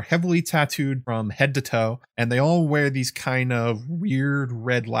Men, are heavily tattooed from head to toe, and they all wear these kind of weird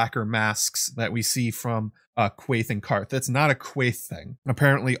red lacquer masks that we see from Quaith and Karth. That's not a Quaith thing.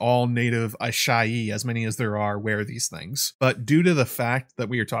 Apparently all native Ashai, as many as there are, wear these things. But due to the fact that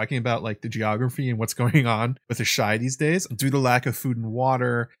we are talking about like the geography and what's going on with Ashai these days, due to lack of food and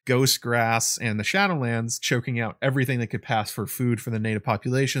water, ghost grass, and the Shadowlands choking out everything that could pass for food for the native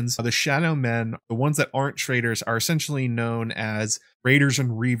populations, the Shadow Men, the ones that aren't traders, are essentially known as Raiders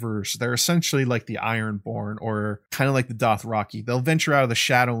and Reavers. They're essentially like the Ironborn, or kind of like the Dothraki. They'll venture out of the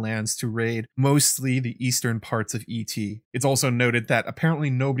Shadowlands to raid mostly the eastern parts of ET. It's also noted that apparently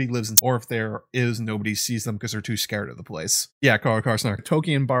nobody lives in, or if there is, nobody sees them because they're too scared of the place. Yeah, Carl Karsnark.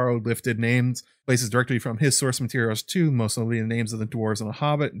 Tolkien borrowed lifted names, places directly from his source materials too, mostly the names of the dwarves and the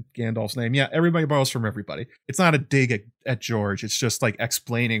Hobbit, Gandalf's name. Yeah, everybody borrows from everybody. It's not a dig at George. It's just like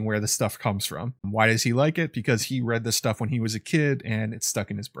explaining where the stuff comes from. Why does he like it? Because he read this stuff when he was a kid and it's stuck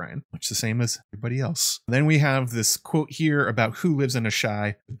in his brain, which is the same as everybody else. Then we have this quote here about who lives in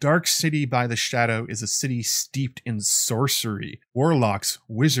Ashai. The dark city by the shadow is a city steeped in sorcery. Warlocks,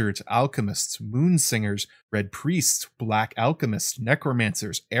 wizards, alchemists, moon singers, red priests, black alchemists,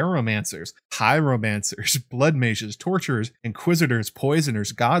 necromancers, aeromancers, pyromancers, blood mages, torturers, inquisitors,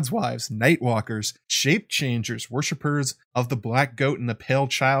 poisoners, gods' wives, nightwalkers, shape changers, worshippers of the black goat and the pale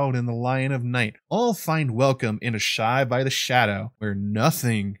child and the lion of night, all find welcome in Ashai by the shadow, where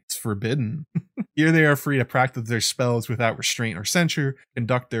nothing is forbidden. Here they are free to practice their spells without restraint or censure,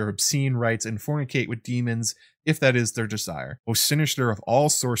 conduct their obscene rites, and fornicate with demons, if that is their desire. Most sinister of all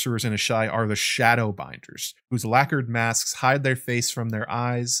sorcerers in Ashai are the Shadowbinders, whose lacquered masks hide their face from the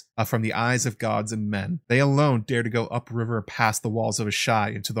eyes of gods and men. They alone dare to go upriver past the walls of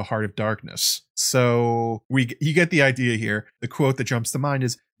Ashai into the heart of darkness. So you get the idea here. The quote that jumps to mind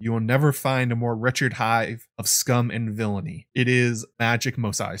is, "You will never find a more wretched hive of scum and villainy. It is magic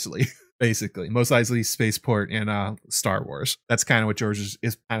Mos Eisley." Basically, Mos Eisley spaceport in Star Wars. That's kind of what George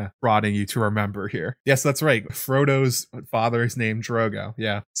is kind of prodding you to remember here. Yes, that's right. Frodo's father is named Drogo.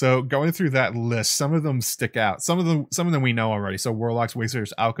 Yeah. So going through that list, some of them stick out. Some of them we know already. So warlocks,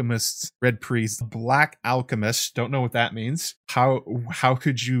 wizards, alchemists, red priests, black alchemists. Don't know what that means. How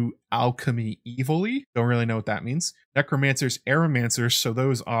could you alchemy evilly? Don't really know what that means. Necromancers, aeromancers, so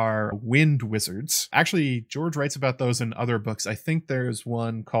those are wind wizards. Actually, George writes about those in other books. I think there's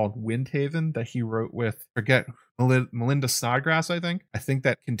one called Windhaven that he wrote with, forget, Melinda Snodgrass, I think. I think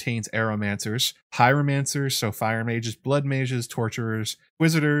that contains aeromancers. Pyromancers, so fire mages, blood mages, torturers,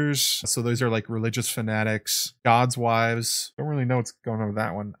 inquisitors, so those are like religious fanatics. Gods' wives, don't really know what's going on with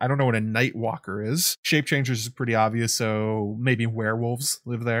that one. I don't know what a night walker is. Shape changers is pretty obvious, so maybe werewolves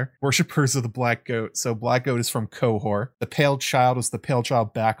live there. Worshippers of the black goat, so black goat is from Qohor. The pale child is the pale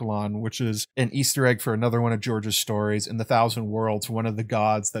child Bacalon, which is an Easter egg for another one of George's stories. In the Thousand Worlds, one of the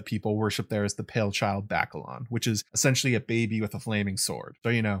gods that people worship there is the pale child Bacalon, which is essentially a baby with a flaming sword.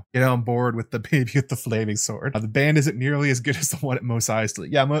 So, get on board with the baby with the flaming sword. The band isn't nearly as good as the one at Mos Eisley.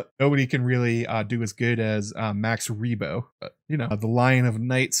 Yeah, nobody can really do as good as Max Rebo, but the Lion of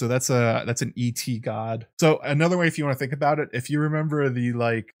Night. So that's an ET god. So another way, if you want to think about it, if you remember the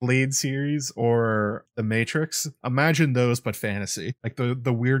like Blade series or The Matrix, imagine those but fantasy. Like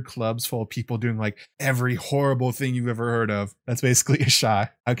the weird clubs full of people doing like every horrible thing you've ever heard of. That's basically Ashai.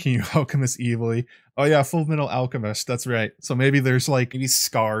 How can you alchemist evilly? Oh yeah, Full Metal Alchemist. That's right. So maybe there's like maybe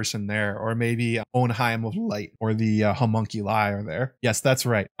scars in there, or maybe Owenheim of Light, or the homunculi are there. Yes, that's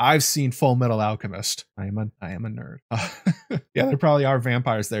right. I've seen Full Metal Alchemist. I am a nerd. Yeah, there probably are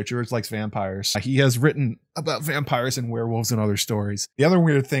vampires there. George likes vampires. He has written about vampires and werewolves and other stories. The other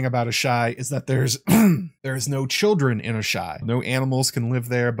weird thing about Ashai is that there's no children in Ashai. No animals can live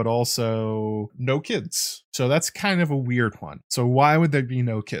there, but also no kids. So that's kind of a weird one. So why would there be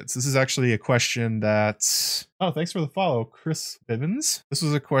no kids? This is actually a question that... Oh, thanks for the follow, Chris Bivens. This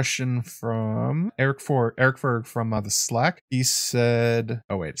was a question from Eric Ferg from the Slack. He said,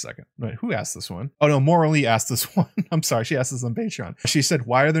 oh, wait a second. Wait, who asked this one? Oh, no, Morally asked this one. I'm sorry, she asked this on Patreon. She said,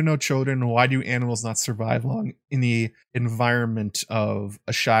 why are there no children? Why do animals not survive long in the environment of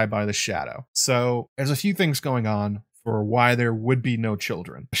Ashai by the Shadow? So there's a few things going on for why there would be no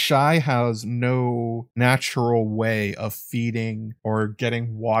children. Ashai has no natural way of feeding or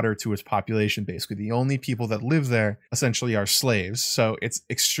getting water to its population, basically. The only people that live there essentially are slaves, so it's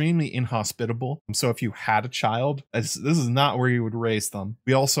extremely inhospitable. So if you had a child, this is not where you would raise them.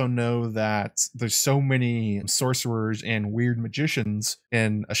 We also know that there's so many sorcerers and weird magicians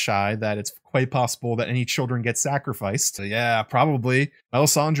in Ashai that it's quite possible that any children get sacrificed. So yeah, probably.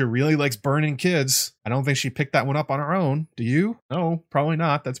 Melisandre really likes burning kids. I don't think she picked that one up on her own. Do you? No, probably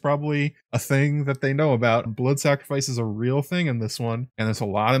not. That's probably a thing that they know about. Blood sacrifice is a real thing in this one, and there's a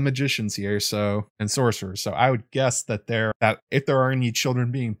lot of magicians here, and sorcerers. So I would guess that if there are any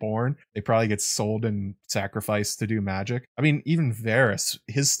children being born, they probably get sold and sacrificed to do magic. I mean, even Varys,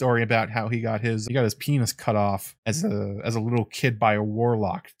 his story about how he got his penis cut off as a little kid by a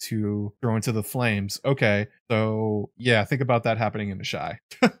warlock to throw into the flames. Okay, so yeah, think about that happening in the Shy.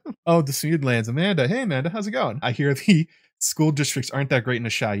 Oh, the Smeedlands. Amanda. Hey, Amanda, how's it going? I hear the school districts aren't that great in the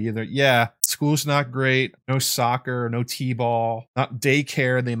Shy either. Yeah, school's not great. No soccer, no t-ball, not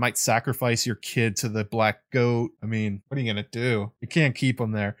daycare. They might sacrifice your kid to the black goat. I mean, what are you gonna do? You can't keep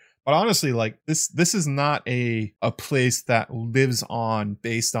them there. But honestly, like this is not a place that lives on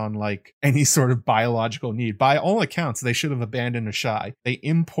based on like any sort of biological need. By all accounts, they should have abandoned the Shy. They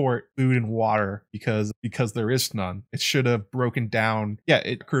import food and water because there is none. It should have broken down.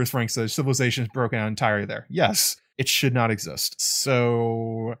 Yeah, Curtis Frank says civilization is broken down entirely there. Yes. It should not exist.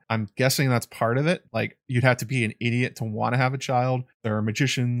 So I'm guessing that's part of it. Like you'd have to be an idiot to want to have a child. There are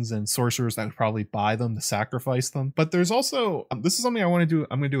magicians and sorcerers that would probably buy them to sacrifice them. But there's also, this is something I want to do.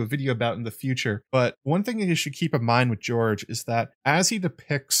 I'm going to do a video about in the future. But one thing that you should keep in mind with George is that as he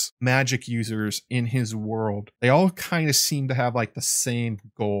depicts magic users in his world, they all kind of seem to have like the same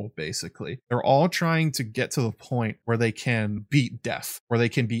goal, basically. They're all trying to get to the point where they can beat death, where they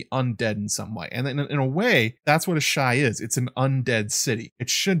can be undead in some way. And in a way, that's what a Shy is. It's an undead city. It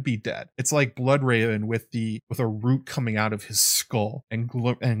should be dead. It's like Bloodraven with a root coming out of his skull and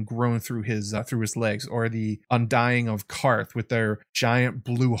grown through his legs, or the Undying of Karth with their giant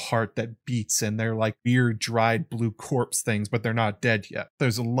blue heart that beats, and they're like weird dried blue corpse things, but they're not dead yet.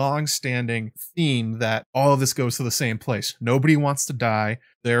 There's a long-standing theme that all of this goes to the same place. Nobody wants to die.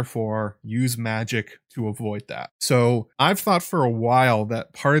 Therefore, use magic to avoid that. So I've thought for a while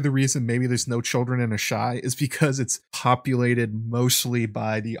that part of the reason maybe there's no children in a Shy is because it's populated mostly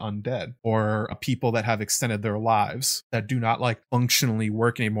by the undead or people that have extended their lives that do not like functionally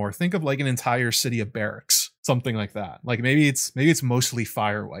work anymore. Think of like an entire city of barracks. Something like that. Like maybe it's mostly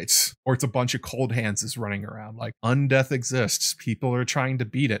Firewights, or it's a bunch of Cold Hands is running around. Like undeath exists. People are trying to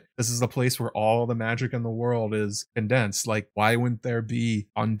beat it. This is the place where all the magic in the world is condensed. Like why wouldn't there be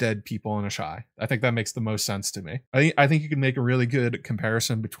undead people in a Shy? I think that makes the most sense to me. I think you can make a really good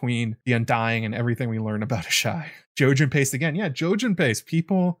comparison between the Undying and everything we learn about a Shy. Jojen Paste again. Yeah, Jojen Paste.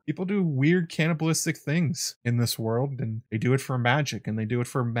 People do weird cannibalistic things in this world, and they do it for magic, and they do it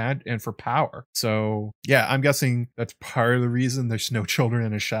for and for power. So yeah, I'm guessing that's part of the reason there's no children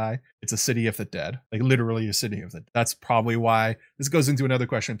in a Shy. It's a city of the dead, like literally a city of the dead. That's probably why. This goes into another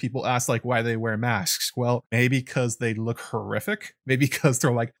question. People ask like why they wear masks. Well, maybe because they look horrific. Maybe because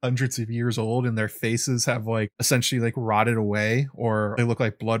they're like hundreds of years old and their faces have like essentially like rotted away, or they look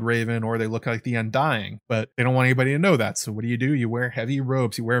like Bloodraven, or they look like the Undying. But they don't want anybody to know that. So what do? You wear heavy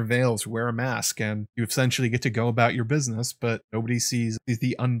robes, you wear veils, you wear a mask, and you essentially get to go about your business, but nobody sees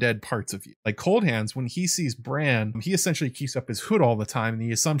the undead parts of you. Like Cold Hands, when he sees Bran, he essentially keeps up his hood all the time, and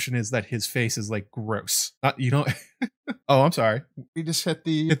the assumption is that his face is like gross. You don't Oh, I'm sorry. We just hit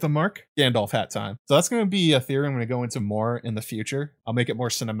the mark. Gandalf hat time. So that's going to be a theory I'm going to go into more in the future. I'll make it more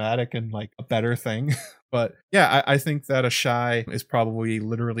cinematic and like a better thing. But yeah, I think that a Shy is probably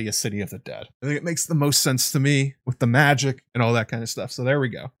literally a city of the dead. I think it makes the most sense to me with the magic and all that kind of stuff. So there we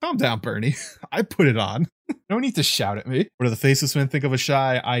go. Calm down, Bernie. I put it on. No need to shout at me. What do the Faceless Men think of a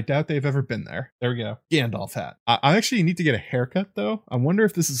Shy? I doubt they've ever been there. There we go. Gandalf hat. I actually need to get a haircut though. I wonder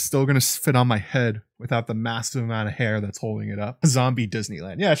if this is still going to fit on my head without the massive amount of hair that's holding it up. Zombie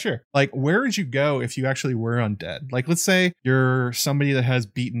Disneyland. Yeah, sure. Like, where would you go if you actually were undead? Like, let's say you're somebody that has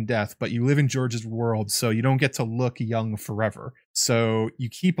beaten death, but you live in George's world, so you don't get to look young forever. So you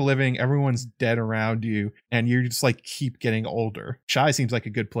keep living, everyone's dead around you, and you're just like keep getting older. Shy seems like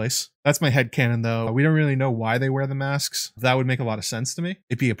a good place. That's my headcanon though. We don't really know why they wear the masks. That would make a lot of sense to me.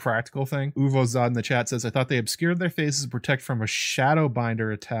 It'd be a practical thing. Uvo Zod in the chat says, I thought they obscured their faces to protect from a shadow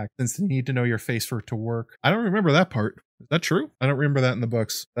binder attack since they need to know your face for it to work. I don't remember that part. Is that true? I don't remember that in the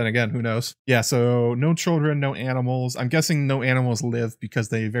books. Then again, who knows? Yeah, so no children, no animals. I'm guessing no animals live because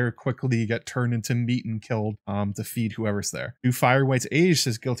they very quickly get turned into meat and killed to feed whoever's there. Do Firewights age,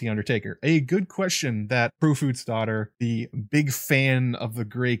 says Guilty Undertaker? A good question that Profood's daughter, the big fan of the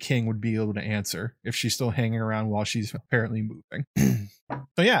Grey King, would be able to answer if she's still hanging around while she's apparently moving.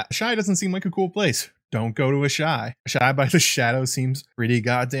 So yeah, Shy doesn't seem like a cool place. Don't go to a Shy. A Shy by the Shadow seems pretty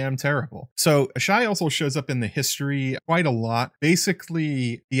goddamn terrible. So a Shy also shows up in the history quite a lot.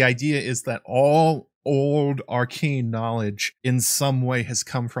 Basically, the idea is that all old arcane knowledge in some way has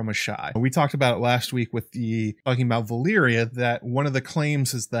come from Asshai. We talked about it last week with talking about Valyria, that one of the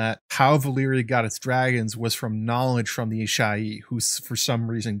claims is that how Valyria got its dragons was from knowledge from the Asshai, who for some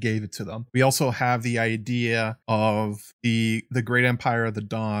reason gave it to them. We also have the idea of the Great Empire of the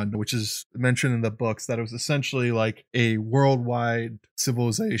Dawn, which is mentioned in the books, that it was essentially like a worldwide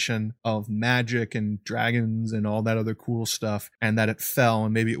civilization of magic and dragons and all that other cool stuff, and that it fell,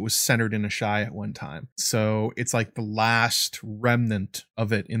 and maybe it was centered in Asshai at one time. So it's like the last remnant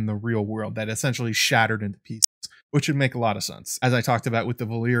of it in the real world that essentially shattered into pieces, which would make a lot of sense. As I talked about with the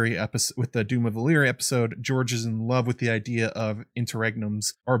Valyria episode, with the Doom of Valyria episode, George is in love with the idea of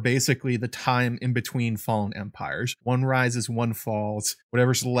interregnums, or basically the time in between fallen empires. One rises, one falls.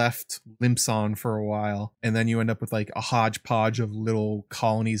 Whatever's left limps on for a while, and then you end up with like a hodgepodge of little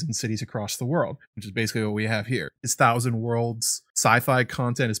colonies and cities across the world, which is basically what we have here. It's Thousand Worlds. Sci-fi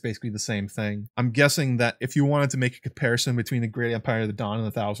content is basically the same thing. I'm guessing that if you wanted to make a comparison between the Great Empire of the Dawn and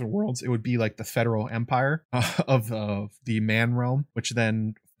the Thousand Worlds, it would be like the Federal Empire of the Man Realm, which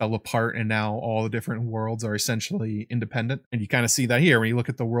then fell apart, and now all the different worlds are essentially independent. And you kind of see that here when you look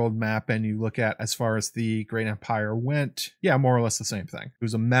at the world map and you look at as far as the Great Empire went. Yeah, more or less the same thing. It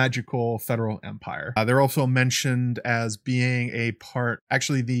was a magical federal empire. They're also mentioned as being a part,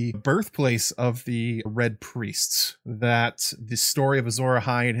 actually the birthplace of the Red Priests, that the story of Azor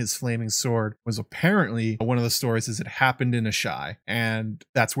Ahai and his flaming sword was apparently one of the stories is it happened in Asshai, and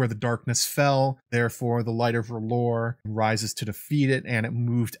that's where the darkness fell. Therefore, the light of R'hllor rises to defeat it, and it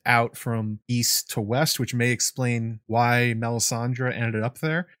moved out from east to west, which may explain why Melisandre ended up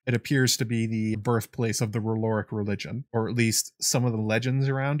there. It appears to be the birthplace of the R'hlloric religion, or at least some of the legends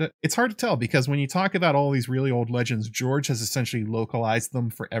around it. It's hard to tell, because when you talk about all these really old legends, George has essentially localized them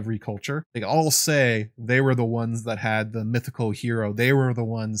for every culture. They all say they were the ones that had the mythical hero. They were the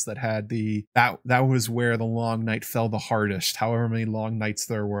ones that had that was where the long night fell the hardest, however many long nights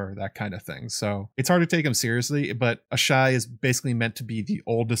there were, that kind of thing. So it's hard to take them seriously, but Asshai is basically meant to be the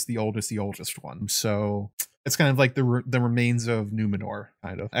oldest one. So it's kind of like the remains of Numenor,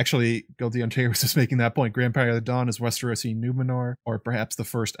 kind of. Actually, Guilty Untamed was just making that point. Grand Empire of the Dawn is Westerosi Numenor, or perhaps the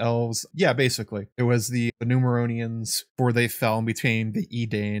first elves. Yeah, basically. It was the Numeronians before they fell and became the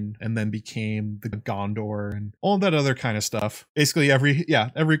Edain, and then became the Gondor, and all that other kind of stuff. Basically,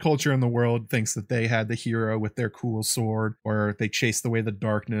 every culture in the world thinks that they had the hero with their cool sword, or they chased away the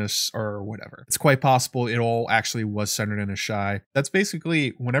darkness, or whatever. It's quite possible it all actually was centered in Asshai. That's basically,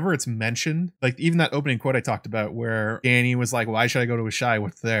 whenever it's mentioned, like even that opening quote I talked about where Dany was like, why should I go to Asshai?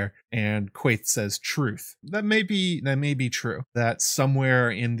 What's there? And Quaithe says truth. That may be true. That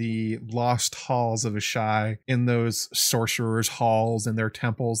somewhere in the lost halls of Asshai, in those sorcerers' halls and their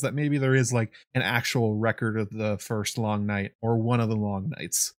temples, that maybe there is like an actual record of the first long night, or one of the long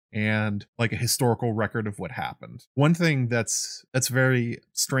nights, and like a historical record of what happened. One thing that's very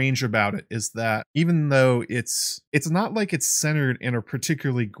strange about it is that even though it's not like it's centered in a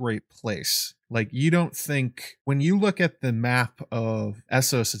particularly great place. Like, you don't think, when you look at the map of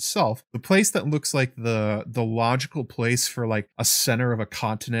Essos itself, the place that looks like the logical place for like a center of a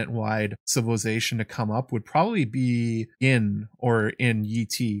continent-wide civilization to come up would probably be in Yi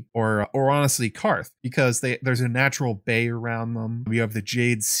Ti, or honestly Qarth, because there's a natural bay around them. You have the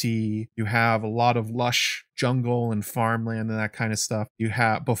Jade Sea. You have a lot of lush jungle and farmland and that kind of stuff. You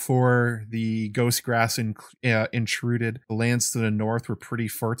have, before the ghost grass intruded, the lands to the north were pretty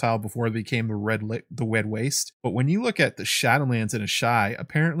fertile before they became the Wed Waste. But when you look at the Shadowlands in Asshai,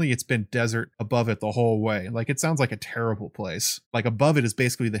 apparently it's been desert above it the whole way. Like, it sounds like a terrible place. Like, above it is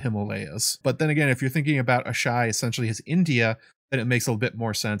basically the Himalayas. But then again, if you're thinking about Asshai essentially as India, then it makes a little bit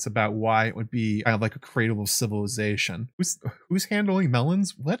more sense about why it would be kind of like a cradle of civilization. Who's handling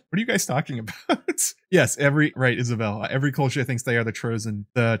melons? What are you guys talking about? Yes, right, Isabel. Every culture thinks they are the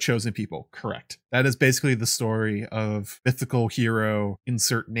chosen people. Correct. That is basically the story of mythical hero,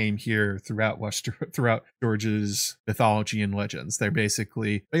 insert name here, throughout George's mythology and legends.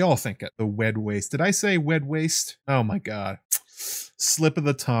 They all think it. The Wed Waste. Did I say Wed Waste? Oh my god. Slip of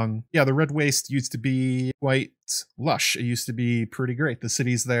the tongue. Yeah, the Red Waste used to be quite lush. It used to be pretty great. The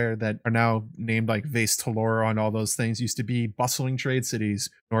cities there that are now named like Vaes Talora and all those things used to be bustling trade cities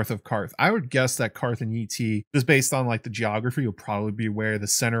north of Qarth. I would guess that Qarth and Yi Ti, just based on like the geography, will probably be where the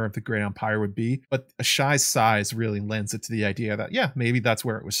center of the Great Empire would be. But Asshai's size really lends it to the idea that, yeah, maybe that's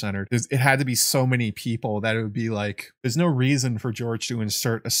where it was centered. It had to be so many people that it would be like, there's no reason for George to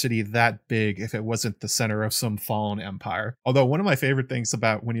insert a city that big if it wasn't the center of some fallen empire. Although one of my favorite favorite things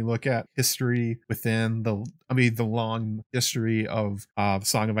about when you look at history within the long history of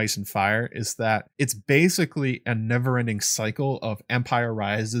Song of Ice and Fire is that it's basically a never-ending cycle of empire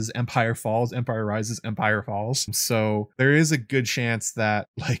rises, empire falls, empire rises, empire falls. So there is a good chance that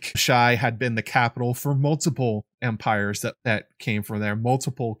like Shai had been the capital for multiple empires that came from there,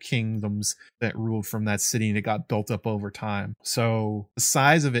 multiple kingdoms that ruled from that city, and it got built up over time. So the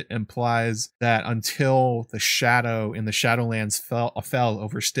size of it implies that until the shadow in the Shadowlands fell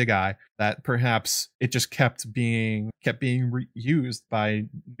over Stygia, that perhaps it just kept being reused by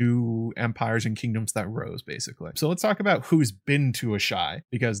new empires and kingdoms that rose, basically. So let's talk about who's been to Asshai,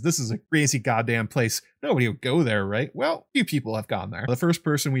 because this is a crazy goddamn place. Nobody would go there, right? Well, few people have gone there. The first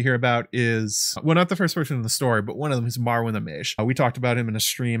person we hear about is, well, not the first person in the story, but one of them is Marwyn the Mage. We talked about him in a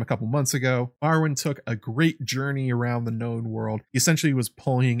stream a couple months ago. Marwyn took a great journey around the known world. He essentially was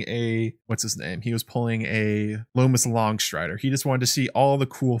pulling a, what's his name? He was pulling a Lomas Longstrider. He just wanted to see all the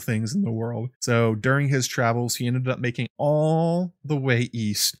cool things in the world. So during his travels, he ended up making all the way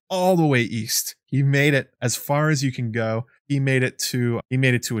east. He made it as far as you can go. He made it to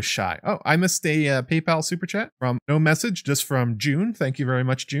Asshai. Oh, I missed a PayPal super chat from no message, just from June. Thank you very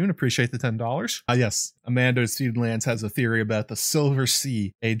much, June. Appreciate the $10. Yes, Amanda Seedlands has a theory about the Silver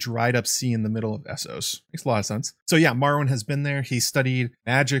Sea, a dried up sea in the middle of Essos. Makes a lot of sense. So yeah, Marwyn has been there. He studied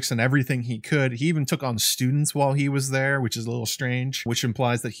magics and everything he could. He even took on students while he was there, which is a little strange, which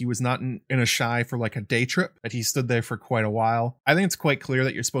implies that he was not in Asshai for like a day trip, that he stood there for quite a while. I think it's quite clear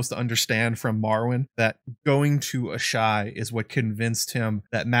that you're supposed to understand from Marwyn that going to Asshai is what convinced him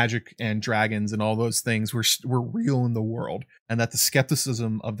that magic and dragons and all those things were real in the world, and that the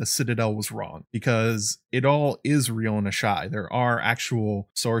skepticism of the Citadel was wrong, because it all is real in Asshai. There are actual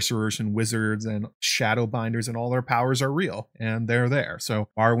sorcerers and wizards and shadow binders, and all their powers are real, and they're there. So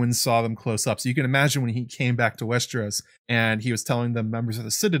Marwyn saw them close up. So you can imagine when he came back to Westeros and he was telling the members of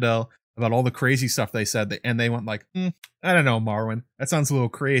the Citadel about all the crazy stuff they said, and they went like, I don't know, Marwyn, that sounds a little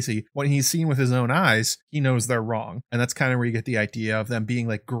crazy. When he's seen with his own eyes, he knows they're wrong. And that's kind of where you get the idea of them being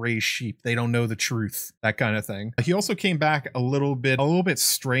like gray sheep. They don't know the truth, that kind of thing. He also came back a little bit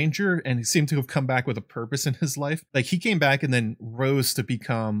stranger, and he seemed to have come back with a purpose in his life. Like he came back and then rose to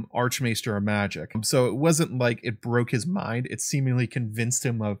become Archmaester of Magic. So it wasn't like it broke his mind. It seemingly convinced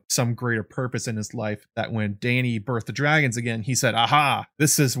him of some greater purpose in his life, that when Dany birthed the dragons again, he said, aha,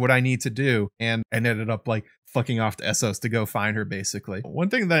 this is what I need to do, and ended up like fucking off to Essos to go find her, basically. One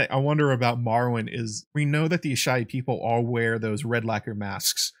thing that I wonder about Marwyn is, we know that the Asshai people all wear those red lacquer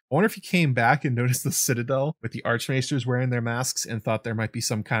masks. I wonder if he came back and noticed the Citadel with the Archmaesters wearing their masks and thought there might be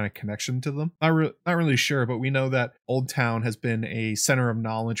some kind of connection to them. Not really sure, but we know that Old Town has been a center of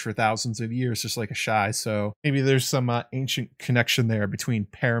knowledge for thousands of years, just like Asshai. So maybe there's some ancient connection there between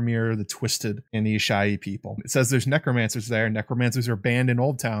Paramir, the Twisted, and the Asshai people. It says there's necromancers there. Necromancers are banned in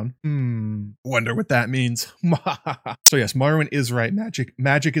Old Town. Wonder what that means. So yes, Marwyn is right.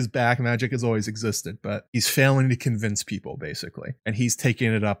 Magic is back. Magic has always existed, but he's failing to convince people, basically. And he's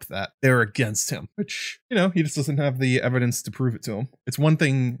taking it up that they're against him, which, he just doesn't have the evidence to prove it to him. It's one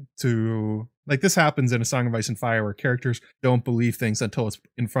thing to, like, this happens in A Song of Ice and Fire where characters don't believe things until it's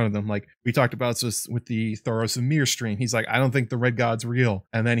in front of them. Like we talked about this with the Thoros of Myr stream. He's like, I don't think the Red God's real.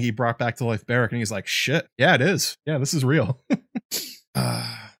 And then he brought back to life Beric, and he's like, shit, yeah, it is. Yeah, this is real.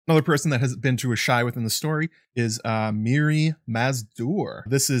 Another person that has been to Asshai within the story is Mirri Maz Duur.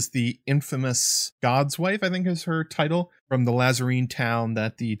 This is the infamous God's Wife, I think is her title, from the Lázarine town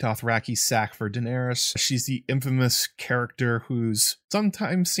that the Dothraki sack for Daenerys. She's the infamous character who's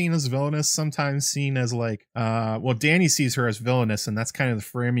sometimes seen as villainous, sometimes seen as like, Dany sees her as villainous, and that's kind of the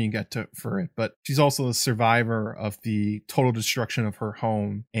framing you get for it. But she's also the survivor of the total destruction of her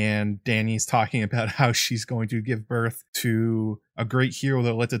home. And Dany's talking about how she's going to give birth to a great hero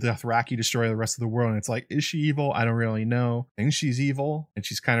that let the Dothraki destroy the rest of the world. And it's like, is she evil? I don't really know. I think she's evil, and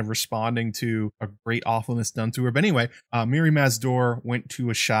she's kind of responding to a great awfulness done to her. But anyway, Mirri Maz Duur went to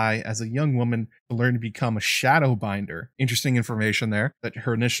Asshai as a young woman to learn to become a shadow binder. Interesting information there, that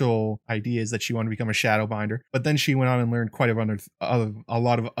her initial idea is that she wanted to become a shadow binder, but then she went on and learned quite a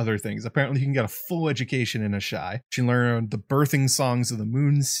lot of other things. Apparently you can get a full education in Asshai. She learned the birthing songs of the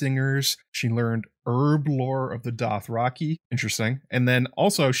Moon Singers. She learned herb lore of the Dothraki. Interesting. And then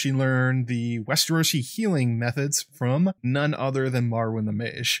also she learned the Westerosi healing methods from none other than Marwyn the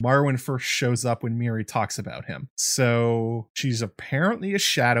Mage. Marwyn first shows up when Mirri talks about him. So she's apparently a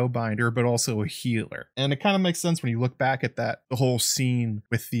shadow binder, but also a healer. And it kind of makes sense when you look back at the whole scene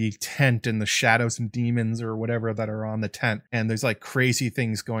with the tent and the shadows and demons or whatever that are on the tent. And there's like crazy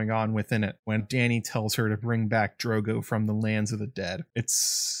things going on within it when Dany tells her to bring back Drogo from the lands of the dead.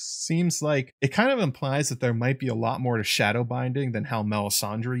 It's seems like it kind of implies that there might be a lot more to shadow binding than how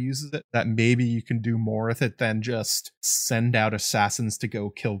Melisandre uses it, that maybe you can do more with it than just send out assassins to go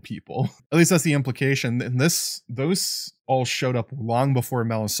kill people. At least that's the implication. And those all showed up long before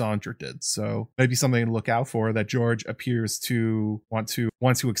Melisandre did. So maybe something to look out for, that George appears to want to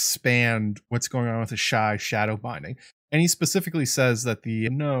expand what's going on with the Shy shadow binding. And he specifically says that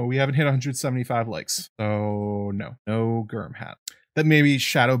no, we haven't hit 175 likes. So no Gurmhat. That maybe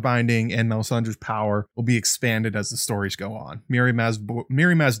shadow binding and Melisandre's power will be expanded as the stories go on. Mirri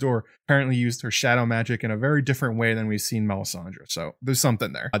Maz Duur apparently used her shadow magic in a very different way than we've seen Melisandre. So there's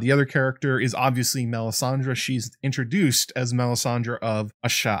something there. The other character is obviously Melisandre. She's introduced as Melisandre of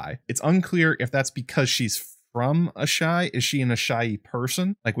Asshai. It's unclear if that's because she's from Asshai. Is she an Asshai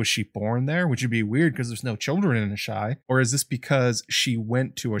person? Like, was she born there? Which would be weird because there's no children in Asshai. Or is this because she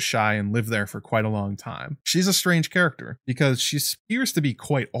went to Asshai and lived there for quite a long time? She's a strange character because she appears to be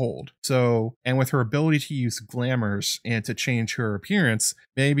quite old. So, and with her ability to use glamours and to change her appearance,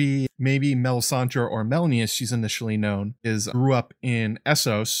 maybe Melisandre, or Melanie as she's initially known, grew up in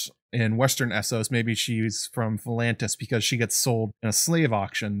Essos, in Western Essos. Maybe she's from Volantis because she gets sold in a slave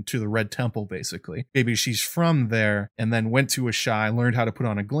auction to the Red Temple, basically. Maybe she's from there and then went to Asshai, learned how to put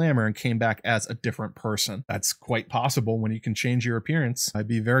on a glamour, and came back as a different person. That's quite possible when you can change your appearance. It'd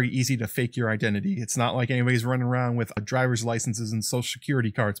be very easy to fake your identity. It's not like anybody's running around with driver's licenses and social security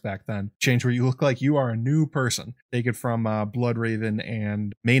cards back then. Change where you look like you are a new person. Take it from Bloodraven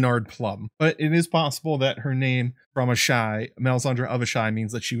and Maynard Plum. But it is possible that her name from Asshai, Melisandre of Asshai,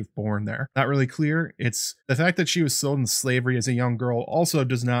 means that she was born there. Not really clear. It's the fact that she was sold in slavery as a young girl also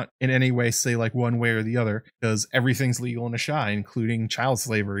does not in any way say like one way or the other, because everything's legal in Asshai, including child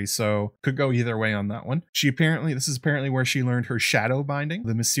slavery. So could go either way on that one. This is apparently where she learned her shadow binding,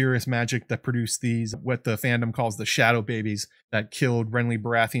 the mysterious magic that produced these, what the fandom calls the shadow babies, that killed Renly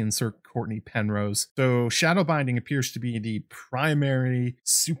Baratheon and Sir Courtney Penrose. So shadow binding appears to be the primary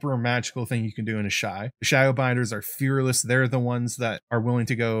super magical thing you can do in Asshai. The shadow binders are fearless. They're the ones that are willing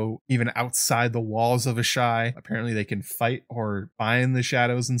to go even outside the walls of Asshai. Apparently they can fight or bind the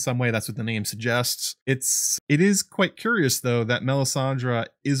shadows in some way. That's what the name suggests. It is quite curious though that Melisandre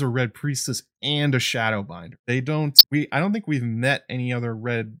is a Red Priestess and a shadow binder. I don't think we've met any other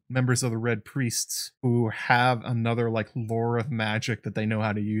members of the Red Priests who have another like lore of magic that they know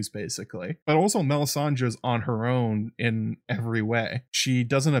how to use, basically. But also Melisandre's on her own in every way. She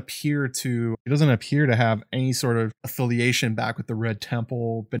doesn't appear to have any sort of affiliation back with the Red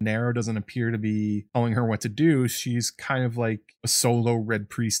Temple. Benaero doesn't appear to be telling her what to do. She's kind of like a solo Red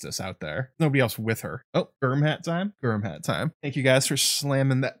Priestess out there. Nobody else with her. Oh, Gurmhat time. Thank you guys for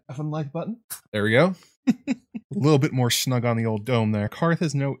slamming that like button. There we go. A little bit more snug on the old dome there. Qarth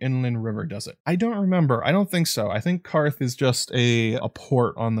has no inland river, does it? I don't remember. I don't think so. I think Qarth is just a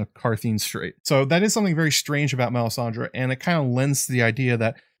port on the Qartheen Strait. So that is something very strange about Melisandre, and it kind of lends to the idea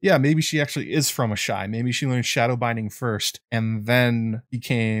that, yeah, maybe she actually is from Asshai. Maybe she learned shadow binding first and then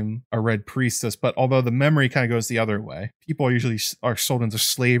became a Red Priestess. But although the memory kind of goes the other way, people usually are sold into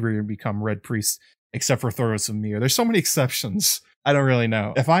slavery and become Red Priests, except for Thoros of Myr. There's so many exceptions. I don't really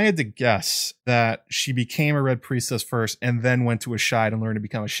know. If I had to guess that she became a Red Priestess first and then went to Asshai and learned to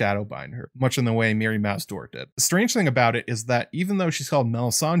become a Shadow Binder, much in the way Mirri Maz Duur did. The strange thing about it is that even though she's called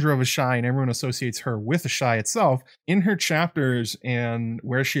Melisandre of Asshai and everyone associates her with Asshai itself, in her chapters and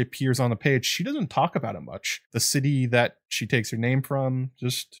where she appears on the page, she doesn't talk about it much. The city that she takes her name from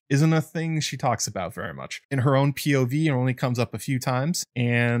just isn't a thing she talks about very much. In her own POV, it only comes up a few times,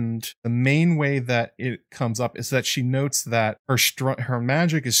 and the main way that it comes up is that she notes that her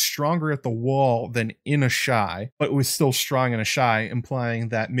magic is stronger at the wall than in Asshai, but it was still strong in Asshai, implying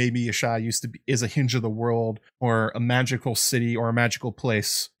that maybe Asshai is a hinge of the world, or a magical city, or a magical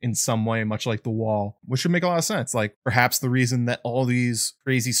place in some way, much like the wall, which would make a lot of sense. Like, perhaps the reason that all these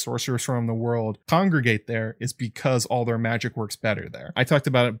crazy sorcerers from the world congregate there is because all their magic works better there. I talked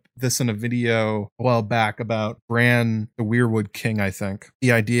about this in a video a while back about Bran the Weirwood King, I think.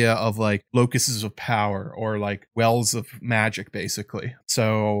 The idea of like locusts of power, or like wells of magic, basically.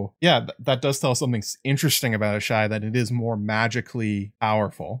 So yeah, that does tell something interesting about Asshai, that it is more magically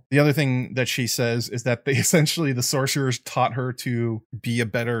powerful. The other thing that she says is that the sorcerers taught her to be a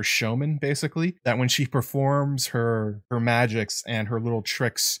better showman, basically. That when she performs her magics and her little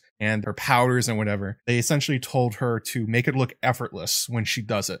tricks and her powders and whatever, they essentially told her to make it look effortless when she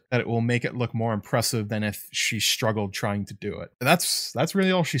does it, that it will make it look more impressive than if she struggled trying to do it. And that's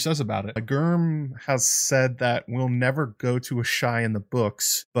really all she says about it. Gurm has said that we'll never go to Asshai in the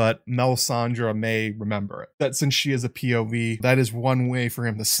books, but Melisandre may remember it. That since she is a POV, that is one way for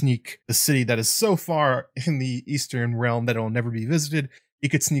him to sneak the city that is so far in the Eastern realm that it will never be visited he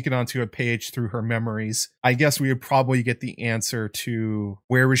could sneak it onto a page through her memories. I guess we would probably get the answer to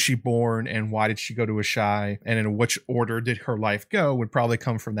where was she born and why did she go to Ashai, and in which order did her life go would probably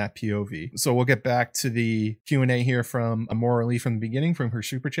come from that POV. So we'll get back to the Q&A here from Amora Lee from the beginning, from her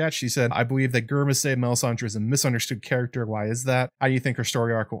super chat. She said, I believe that Gurmase Melisandre is a misunderstood character. Why is that? How do you think her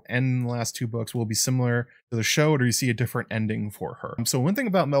story arc will end in the last 2 books? Will it be similar to the show, or do you see a different ending for her? So one thing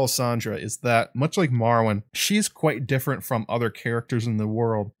about Melisandre is that, much like Marwyn, she's quite different from other characters in the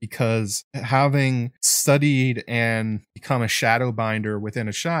world, because having studied and become a Shadowbinder within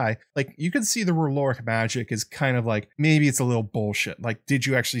Ashai, like, you can see the R'hllor magic is kind of like, maybe it's a little bullshit. Like, did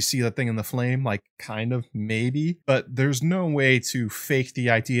you actually see that thing in the flame? Like, kind of, maybe. But there's no way to fake the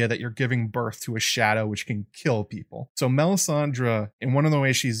idea that you're giving birth to a shadow which can kill people. So Melisandre, in one of the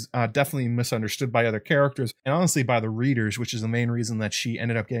ways she's definitely misunderstood by other characters, and honestly by the readers, which is the main reason that she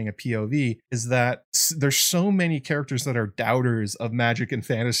ended up getting a POV, is that there's so many characters that are doubters of magic and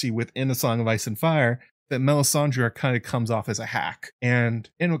fantasy within A Song of Ice and Fire that Melisandre kind of comes off as a hack. And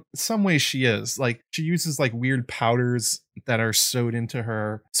in some ways she is. Like, she uses like weird powders that are sewed into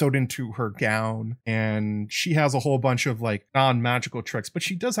her gown, and she has a whole bunch of like non-magical tricks, but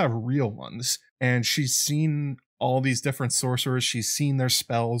she does have real ones, and she's seen all these different sorcerers. She's seen their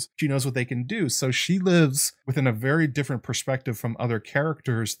spells. She knows what they can do. So she lives within a very different perspective from other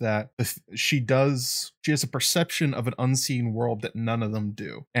characters, that she has a perception of an unseen world that none of them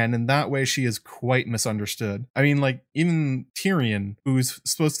do. And in that way, she is quite misunderstood. I mean, like, even Tyrion, who's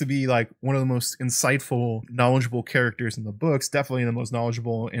supposed to be like one of the most insightful, knowledgeable characters in the books, definitely the most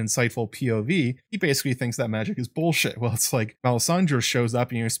knowledgeable, insightful POV, he basically thinks that magic is bullshit. Well, it's like Melisandre shows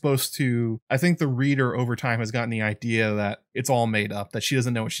up and you're supposed to, I think the reader over time has gotten the idea that it's all made up, that she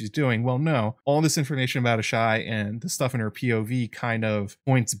doesn't know what she's doing. Well, no, all this information about Ashai and the stuff in her POV kind of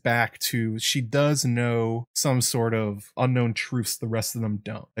points back to, she does know some sort of unknown truths the rest of them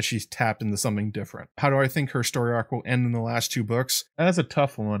don't, that she's tapped into something different. How do I think her story arc will end in the last 2 books? That's a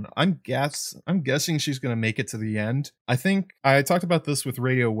tough one. I'm guessing she's going to make it to the end. I think I talked about this with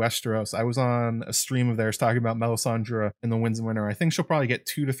Radio Westeros. I was on a stream of theirs talking about Melisandre in The Winds of Winter. I think she'll probably get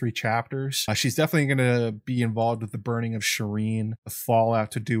 2 to 3 chapters. She's definitely going to be involved with the burning of Shireen, the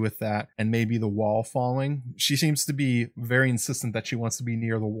fallout to do with that, and maybe the wall falling. She seems to be very insistent that she wants to be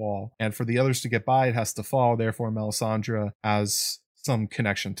near the wall, and for the others to get by, it has to fall. Therefore, Melisandre has some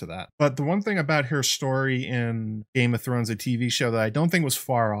connection to that. But the one thing about her story in Game of Thrones, a TV show, that I don't think was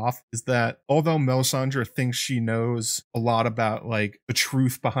far off, is that although Melisandre thinks she knows a lot about like the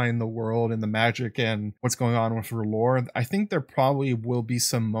truth behind the world and the magic and what's going on with R'hllor, I think there probably will be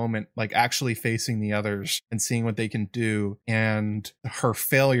some moment like actually facing the others and seeing what they can do, and her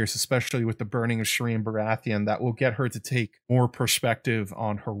failures, especially with the burning of Shireen Baratheon, that will get her to take more perspective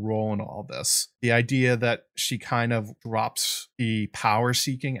on her role in all this. The idea that she kind of drops the power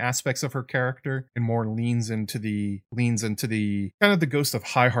seeking aspects of her character and more leans into the kind of the Ghost of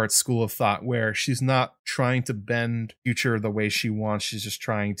High Heart school of thought, where she's not trying to bend future the way she wants, she's just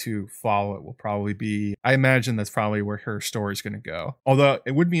trying to follow it, will probably be, I imagine that's probably where her story's going to go. Although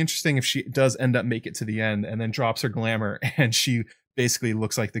it would be interesting if she does end up make it to the end and then drops her glamour and she basically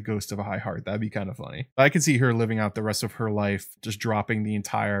looks like the Ghost of a High Heart. That'd be kind of funny. But I could see her living out the rest of her life just dropping the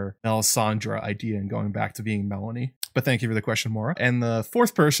entire Melisandre idea and going back to being Melanie. But thank you for the question, Maura. And the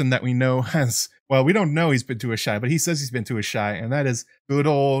 4th person that we know has, well, we don't know he's been to Ashai, but he says he's been to Ashai, and that is good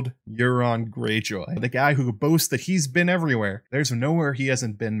old Euron Greyjoy, the guy who boasts that he's been everywhere. There's nowhere he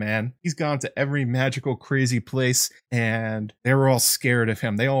hasn't been, man. He's gone to every magical, crazy place, and they were all scared of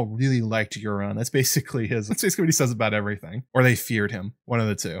him. They all really liked Euron. That's basically what he says about everything. Or they feared him, one of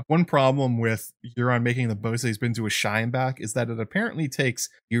the two. One problem with Euron making the boast that he's been to Ashai and back is that it apparently takes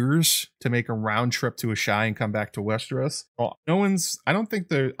years to make a round trip to Ashai and come back to Westeros. Well,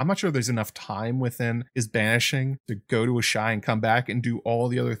 I'm not sure there's enough time within his banishing to go to Ashai and come back and do all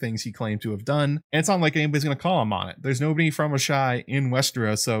the other things he claimed to have done. And it's not like anybody's going to call him on it. There's nobody from Ashai in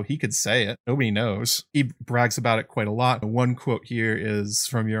Westeros, so he could say it. Nobody knows. He brags about it quite a lot. One quote here is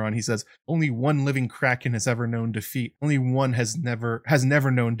from Euron. He says, "Only one living Kraken has ever known defeat. Only one has never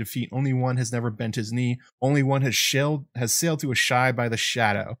known defeat. Only one has never bent his knee. Only one has sailed to Ashai by the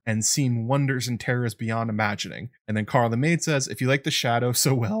shadow and seen wonders and terrors beyond imagining." And then Carl the Maid says, "If you like the shadow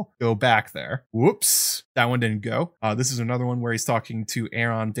so well, go back there." Whoops. That one didn't go. This is another one where he's talking to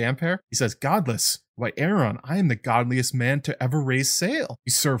Aeron Damphair. He says, "Godless. Why, Aeron, I am the godliest man to ever raise sail.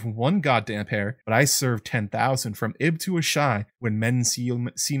 You serve one god, Damphair, but I serve 10,000 from Ib to Ashai. When men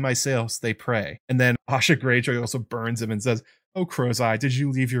see my sails, they pray." And then Asha Greyjoy also burns him and says, "Oh, Crow's Eye, did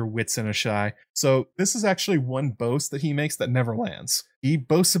you leave your wits in Asshai?" So this is actually one boast that he makes that never lands. He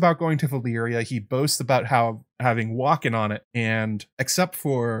boasts about going to Valyria. He boasts about how having walking on it, and except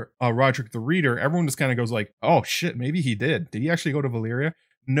for Roderick the Reader, everyone just kind of goes like, "Oh shit, maybe he did. Did he actually go to Valyria?"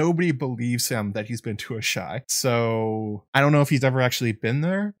 Nobody believes him that he's been to Asshai. So I don't know if he's ever actually been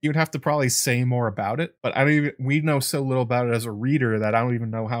there. He would have to probably say more about it, but we know so little about it as a reader that I don't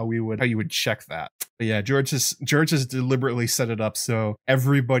even know how you would check that. But yeah, George has deliberately set it up so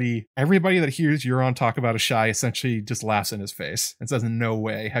everybody that hears Euron talk about Asshai essentially just laughs in his face and says, "No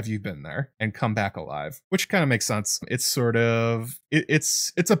way have you been there," and come back alive, which kind of makes sense. It's sort of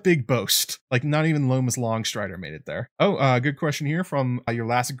it's a big boast. Like not even Lomas Longstrider made it there. Oh, good question here from your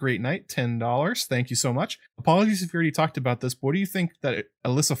last great night, $10. Thank you so much. Apologies if you already talked about this, but what do you think that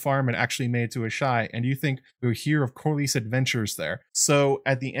Alyssa Farman actually made it to Asshai, and do you think we'll hear of Corlys' adventures there? So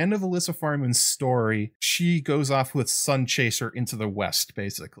at the end of Alyssa Farman's story, she goes off with Sunchaser into the west,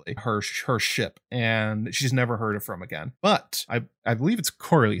 basically her ship, and she's never heard of from again. But I believe it's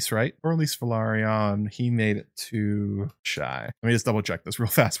Corlys, right? Corlys Velaryon, he made it to Asshai. Let me just double check this real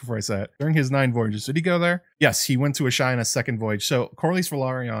fast before I say it. During his 9 voyages, did he go there? Yes, he went to Asshai on a second voyage. So Corlys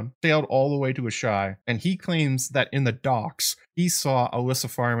Velaryon sailed all the way to Asshai, and he claims that in the docks, he saw Alyssa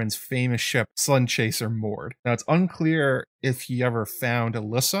Farman's famous ship Sunchaser moored. Now it's unclear if he ever found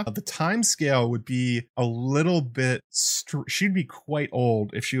Alyssa. The time scale would be a little bit, she'd be quite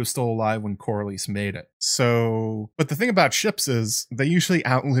old if she was still alive when Corlys made it. So, but the thing about ships is they usually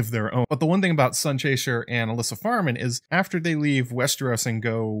outlive their own. But the one thing about Sunchaser and Alyssa Farman is after they leave Westeros and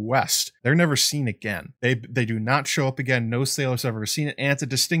go west, they're never seen again. They do not show up again. No sailor's ever seen it, and it's a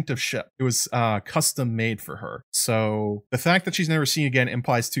distinctive ship. It was custom made for her. So the fact that she's never seen again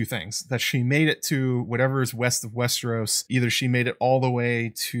implies 2 things: that she made it to whatever is west of Westeros. Either she made it all the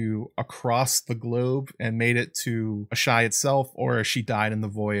way to across the globe and made it to Asshai itself, or she died in the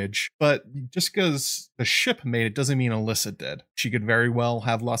voyage. But just because the ship made it doesn't mean Alyssa did. She could very well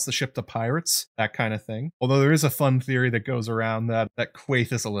have lost the ship to pirates, that kind of thing. Although there is a fun theory that goes around that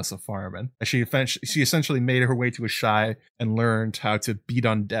Quaithe is Alyssa Farman. She essentially made her way to Asshai and learned how to beat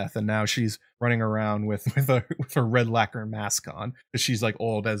on death, and now she's running around with a red lacquer mask on, because she's like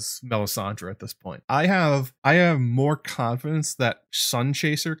old as Melisandre at this point. I have more confidence that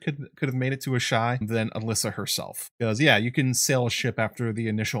Sunchaser could have made it to Asshai than Alyssa herself, because yeah, you can sail a ship after the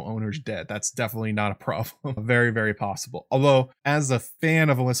initial owner's dead. That's definitely not a problem. Very, very possible. Although as a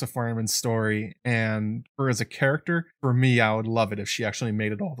fan of Alyssa Farman's story and her as a character, for me, I would love it if she actually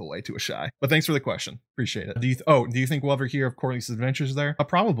made it all the way to Asshai. But thanks for the question. Appreciate it. Do you think we'll ever hear of Corlys' adventures there?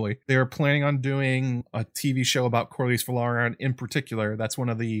 Probably. They are planning on doing a TV show about Corlys Velaryon in particular. That's one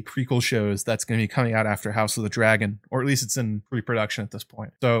of the prequel shows that's going to be coming out after House of the Dragon, or at least it's in pre-production at this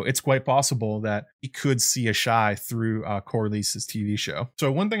point. So it's quite possible that we could see Asshai through Corlys' TV show.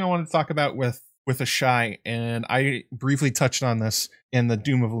 So one thing I wanted to talk about with Asshai, and I briefly touched on this in the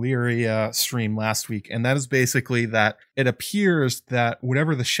Doom of Valyria stream last week, and that is basically that it appears that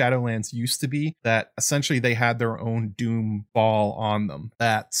whatever the Shadowlands used to be, that essentially they had their own doom fall on them,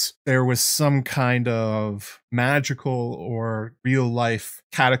 that there was some kind of magical or real life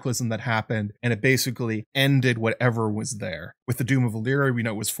cataclysm that happened, and it basically ended whatever was there. With the Doom of Valyria, we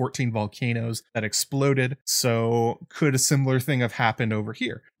know it was 14 volcanoes that exploded, so could a similar thing have happened over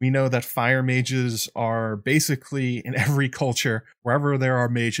here? We know that fire mages are basically in every culture. Wherever there are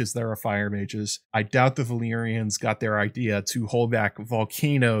mages, there are fire mages. I doubt the Valyrians got their idea to hold back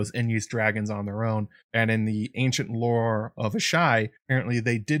volcanoes and use dragons on their own. And in the ancient lore of Asshai, apparently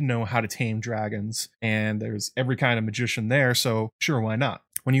they did know how to tame dragons, and there's every kind of magician there, so sure, why not?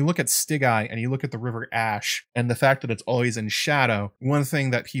 When you look at Stygia and you look at the River Ash and the fact that it's always in shadow, one thing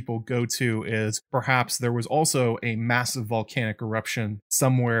that people go to is perhaps there was also a massive volcanic eruption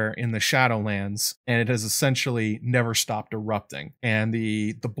somewhere in the Shadowlands, and it has essentially never stopped erupting. And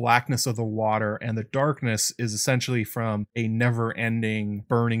the blackness of the water and the darkness is essentially from a never-ending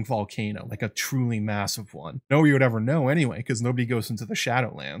burning volcano, like a truly massive one. Nobody would ever know anyway, because nobody goes into the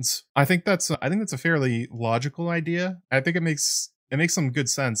Shadowlands. I think that's a fairly logical idea. I think it makes some good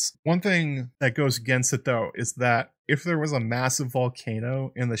sense. One thing that goes against it, though, is that if there was a massive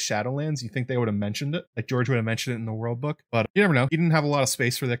volcano in the Shadowlands, you think they would have mentioned it? Like George would have mentioned it in the world book, but you never know. He didn't have a lot of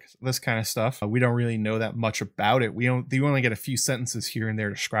space for this kind of stuff. We don't really know that much about it. You only get a few sentences here and there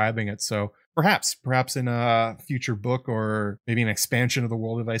describing it, so Perhaps in a future book, or maybe an expansion of the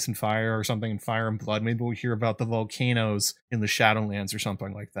World of Ice and Fire or something in Fire and Blood. Maybe we'll hear about the volcanoes in the Shadowlands or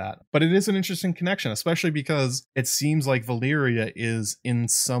something like that. But it is an interesting connection, especially because it seems like Valyria is in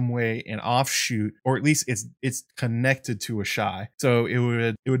some way an offshoot, or at least it's connected to Asshai. So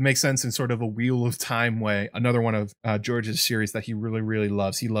it would make sense in sort of a Wheel of Time way. Another one of George's series that he really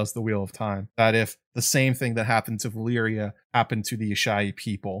loves. He loves the Wheel of Time. That if the same thing that happened to Valyria happened to the Asshai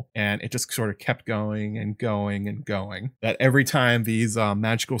people, and it just sort of kept going and going and going. That every time these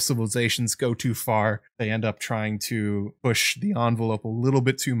magical civilizations go too far, they end up trying to push the envelope a little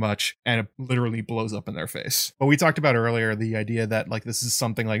bit too much, and it literally blows up in their face. But we talked about earlier the idea that like this is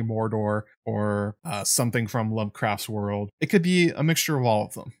something like Mordor, or something from Lovecraft's world. It could be a mixture of all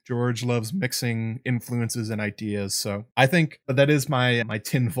of them. George loves mixing influences and ideas, so I think that is my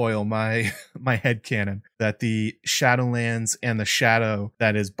tinfoil, my headcanon, that the Shadowlands and the shadow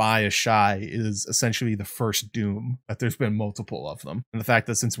that is by Asshai is essentially the first Doom, that there's been multiple of them. And the fact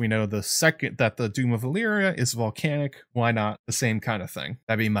that since we know that the Doom of Valyria is volcanic, why not the same kind of thing?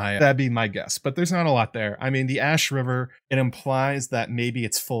 That'd be my guess. But there's not a lot there. I mean, the Ash River, it implies that maybe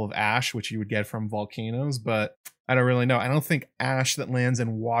it's full of ash, which you would get from volcanoes, but I don't really know. I don't think ash that lands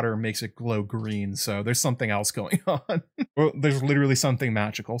in water makes it glow green, so there's something else going on. Well, there's literally something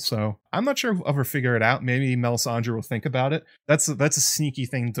magical, so I'm not sure if we'll ever figure it out. Maybe Melisandre will think about it. That's a sneaky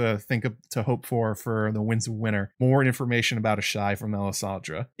thing to hope for the Winds of Winter. More information about Asshai from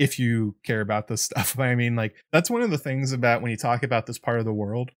Melisandre, if you care about this stuff. I mean, like, that's one of the things about when you talk about this part of the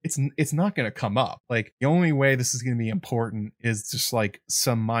world, it's not going to come up. Like, the only way this is going to be important is just like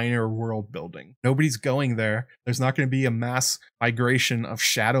some minor world building. Nobody's going there. There's not going to be a mass migration of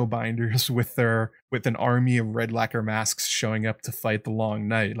Shadowbinders with an army of red lacquer masks showing up to fight the Long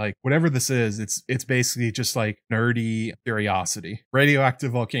Night. Like, whatever this is, it's basically just like nerdy curiosity.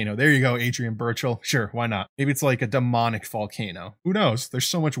 Radioactive volcano. There you go, Adrian Birchall. Sure, why not? Maybe it's like a demonic volcano. Who knows? There's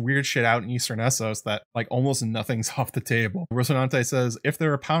so much weird shit out in Eastern Essos that like almost nothing's off the table. Rocinante says, if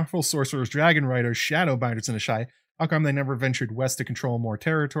there are powerful sorcerers, dragon riders, Shadowbinders in Asshai, how come they never ventured west to control more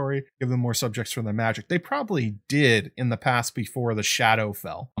territory, give them more subjects for their magic? They probably did in the past before the shadow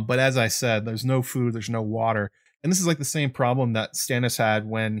fell. But as I said, there's no food, there's no water. And this is like the same problem that Stannis had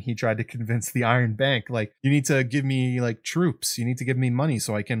when he tried to convince the Iron Bank, like, you need to give me like troops, you need to give me money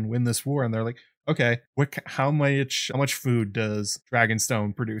so I can win this war. And they're like, okay, how much food does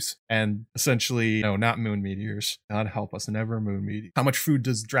Dragonstone produce? And essentially, no, not moon meteors. God help us, never moon meteors. How much food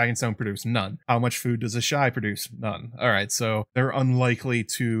does Dragonstone produce? None. How much food does Asshai produce? None. All right, so they're unlikely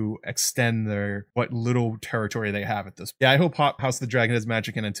to extend what little territory they have at this. Yeah, I hope House of the Dragon has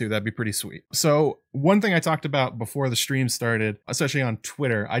magic in it too. That'd be pretty sweet. So one thing I talked about before the stream started, especially on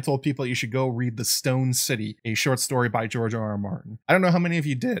Twitter, I told people you should go read The Stone City, a short story by George R.R. Martin. I don't know how many of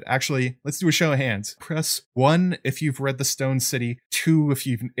you did. Actually, let's do a show of hands. Press 1 if you've read The Stone City, 2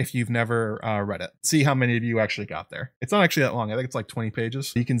 if you've never read it. See how many of you actually got there. It's not actually that long. I think it's like 20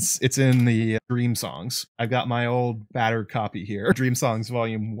 pages. It's in the Dream Songs. I've got my old battered copy here. Dream Songs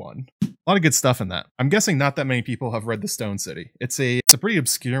Volume 1. A lot of good stuff in that. I'm guessing not that many people have read The Stone City. It's a pretty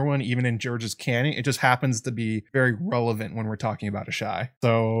obscure one, even in George's canon. It just happens to be very relevant when we're talking about Asshai.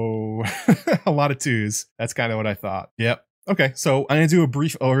 So a lot of 2s. That's kind of what I thought. Yep. Okay, so I'm going to do a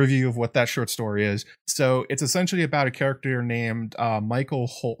brief overview of what that short story is. So it's essentially about a character named Michael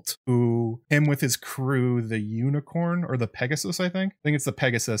Holt, who, him with his crew, the Unicorn, or the Pegasus, I think it's the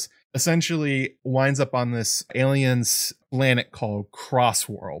Pegasus, essentially winds up on this alien planet called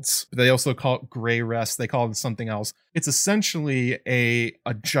Crossworlds. They also call it Grey Rest. They call it something else. It's essentially a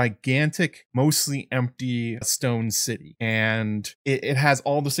gigantic, mostly empty stone city. And it has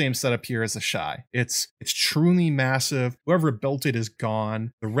all the same setup here as Asshai. It's truly massive. Whoever built it is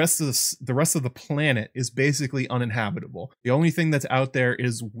gone. The rest of the planet is basically uninhabitable. The only thing that's out there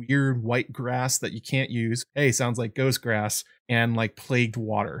is weird white grass that you can't use. Hey, sounds like ghost grass, and like plagued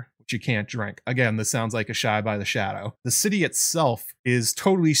water, which you can't drink. Again, this sounds like Asshai by the Shadow. The city itself is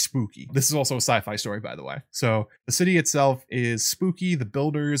totally spooky. This is also a sci-fi story, by the way. So the city itself is spooky. The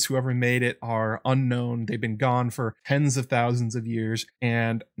builders, whoever made it, are unknown. They've been gone for tens of thousands of years.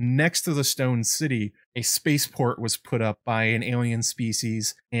 And next to the stone city, a spaceport was put up by an alien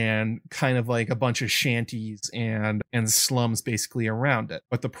species, and kind of like a bunch of shanties and slums basically around it.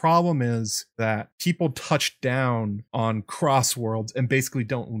 But the problem is that people touch down on Crossworlds and basically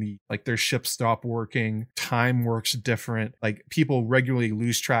don't leave. Like, their ships stop working, time works different. Like, people regularly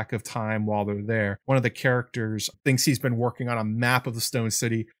lose track of time while they're there. One of the characters thinks he's been working on a map of the Stone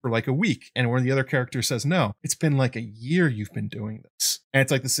City for like a week, and one of the other characters says, no, it's been like a year you've been doing this. And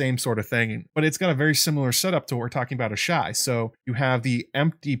it's like the same sort of thing, but it's got a very similar setup to what we're talking about Ashai. So you have the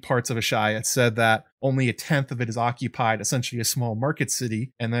empty parts of Ashai. It said that only a tenth of it is occupied, essentially a small market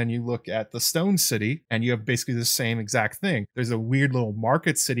city. And then you look at the Stone City and you have basically the same exact thing. There's a weird little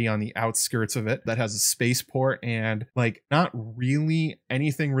market city on the outskirts of it that has a spaceport and like not really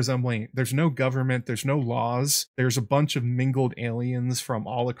anything resembling, there's no government, there's no laws. There's a bunch of mingled aliens from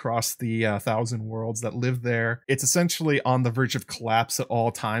all across the Thousand Worlds that live there. It's essentially on the verge of collapse at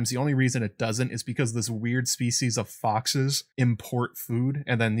all times. The only reason it doesn't is because this weird species of foxes import food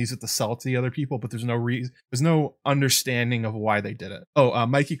and then use it to sell to the other people, but there's no reason, there's no understanding of why they did it.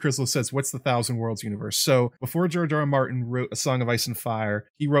 Mikey Crislow says, what's the Thousand Worlds universe? So before George R. R. Martin wrote A Song of Ice and Fire,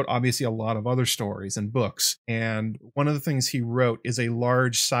 he wrote obviously a lot of other stories and books. And one of the things he wrote is a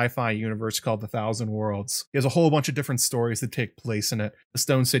large sci-fi universe called the Thousand Worlds. He has a whole bunch of different stories that take place in it. The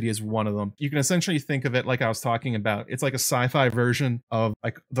Stone City is one of them. You can essentially think of it like I was talking about. It's like a sci-fi version of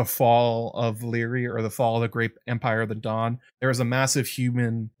like the fall of Valyria or the fall of the Great Empire of the Dawn. There was a massive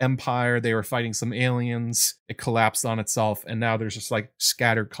human empire. They were fighting some aliens. It collapsed on itself. And now there's just like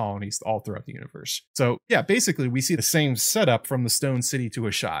scattered colonies all throughout the universe. So yeah, basically we see the same setup from the Stone City to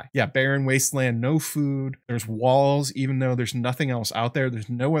Ashai. Yeah, barren wasteland, no food. There's walls, even though there's nothing else out there. There's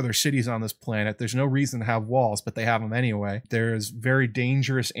no other cities on this planet. There's no reason to have walls, but they have them anyway. There's very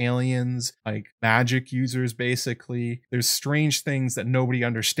dangerous aliens, like magic users, basically. There's strange things that nobody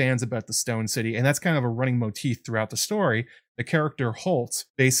understands about the Stone City. And that's kind of a running motif throughout the story. The character Holt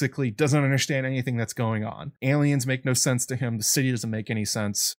basically doesn't understand anything that's going on. Aliens make no sense to him. The city doesn't make any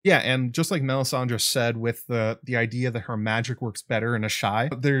sense. Yeah, and just like Melisandre said with the idea that her magic works better in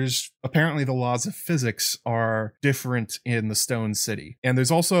Ashai, there's apparently the laws of physics are different in the Stone City. And there's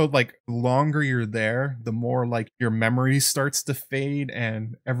also like the longer you're there, the more like your memory starts to fade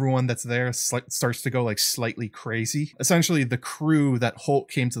and everyone that's there starts to go like slightly crazy. Essentially, the crew that Holt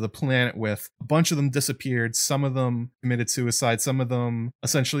came to the planet with, a bunch of them disappeared. Some of them committed suicide. Some of them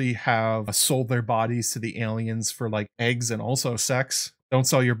essentially have sold their bodies to the aliens for like eggs and also sex. Don't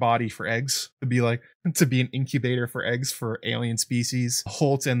sell your body for eggs, to be an incubator for eggs for alien species.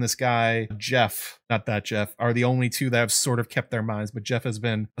 Holt and this guy, Jeff, not that Jeff, are the only two that have sort of kept their minds, but Jeff has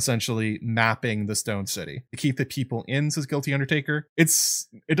been essentially mapping the Stone City to keep the people in, says Guilty Undertaker. It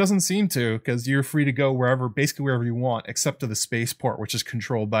doesn't seem to, because you're free to go basically wherever you want, except to the spaceport, which is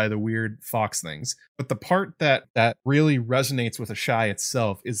controlled by the weird fox things. But the part that really resonates with Ashai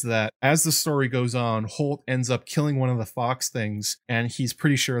itself is that as the story goes on, Holt ends up killing one of the fox things, and he's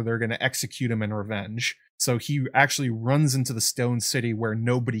pretty sure they're going to execute him in revenge. So he actually runs into the Stone City where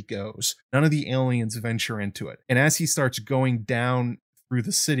nobody goes. None of the aliens venture into it. And as he starts going down through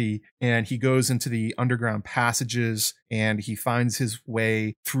the city and he goes into the underground passages and he finds his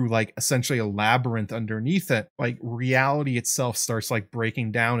way through like essentially a labyrinth underneath it, like reality itself starts like breaking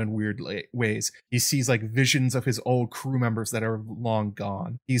down in weird ways. He sees like visions of his old crew members that are long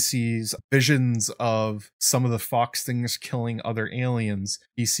gone. He sees visions of some of the fox things killing other aliens.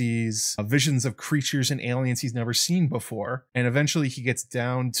 He sees visions of creatures and aliens he's never seen before. And eventually he gets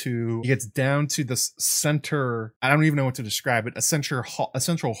down to this center, I don't even know what to describe it, a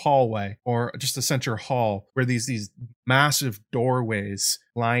central hallway or just a center hall where these massive doorways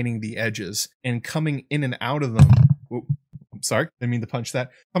lining the edges, and coming in and out of them, sorry, didn't mean to punch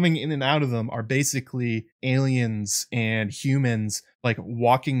that. Coming in and out of them are basically aliens and humans like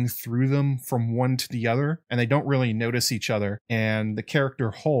walking through them from one to the other, and they don't really notice each other. And the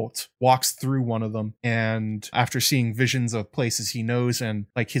character Holt walks through one of them, and after seeing visions of places he knows and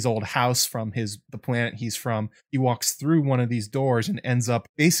like his old house from the planet he's from, he walks through one of these doors and ends up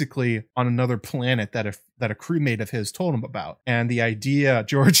basically on another planet that a crewmate of his told him about. And the idea,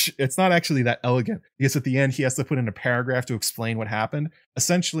 George, it's not actually that elegant, because at the end he has to put in a paragraph to explain what happened.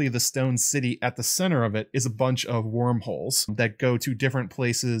 Essentially, the Stone City, at the center of it is a bunch of wormholes that go to different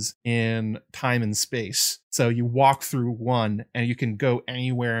places in time and space. So you walk through one and you can go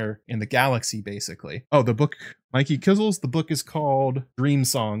anywhere in the galaxy, basically. Oh, the book, Mikey Kizzles, the book is called Dream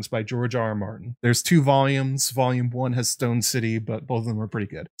Songs by George R. R. Martin. There's 2 volumes. Volume 1 has Stone City, but both of them are pretty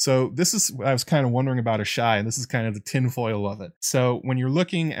good. So this is what I was kind of wondering about Ashai, and this is kind of the tinfoil of it. So when you're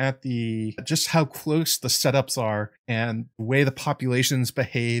looking at just how close the setups are and the way the populations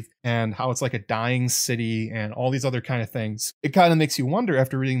behave and how it's like a dying city and all these other kind of things, it kind of makes you wonder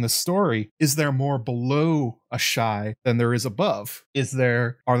after reading the story, is there more below Ashai than there is above?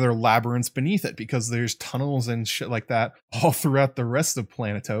 Are there labyrinths beneath it? Because there's tunnels and shit like that all throughout the rest of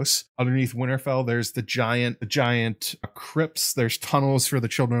Planetos. Underneath Winterfell, there's the giant crypts. There's tunnels for the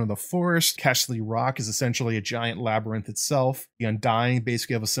children of the forest. Cashley Rock is essentially a giant labyrinth itself. The Undying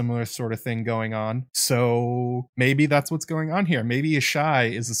basically have a similar sort of thing going on. So maybe that's what's going on here. Maybe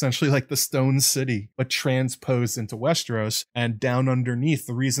Ashai is essentially like the Stone City, but transposed into Westeros. And down underneath,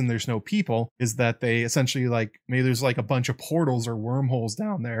 the reason there's no people is that they essentially maybe there's a bunch of portals or wormholes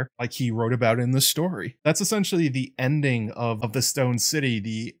down there, like he wrote about in the story. That's essentially the ending of the Stone City.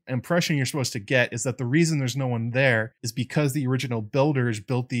 The impression you're supposed to get is that the reason there's no one there is because the original builders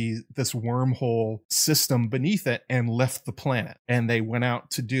built this wormhole system beneath it and left the planet, and they went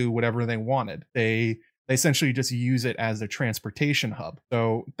out to do whatever they wanted. They essentially just use it as a transportation hub.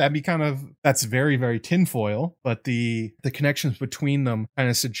 So that's very, very tinfoil, but the connections between them kind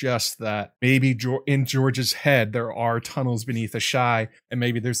of suggest that maybe in George's head, there are tunnels beneath Ashai, and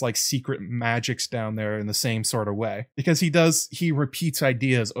maybe there's secret magics down there in the same sort of way. Because he repeats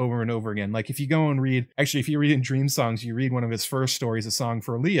ideas over and over again. If you go and if you read in Dream Songs, you read one of his first stories, A Song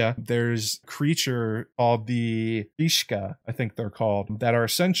for Leah, there's a creature called the Ishka, I think they're called, that are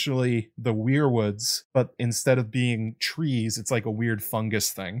essentially the weirwoods, but instead of being trees, it's like a weird fungus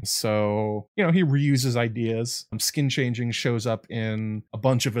thing. So, he reuses ideas. Skin changing shows up in a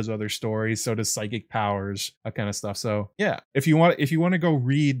bunch of his other stories. So does psychic powers, that kind of stuff. So yeah, if you want to go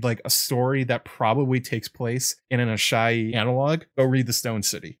read a story that probably takes place in an Ashai analog, go read The Stone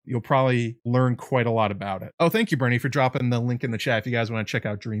City. You'll probably learn quite a lot about it. Oh, thank you, Bernie, for dropping the link in the chat if you guys want to check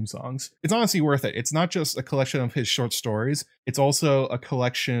out Dream Songs. It's honestly worth it. It's not just a collection of his short stories. It's also a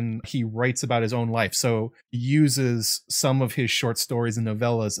collection he writes about his own life. So he uses some of his short stories and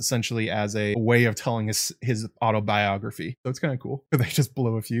novellas essentially as a way of telling his autobiography. So it's kind of cool. Could they just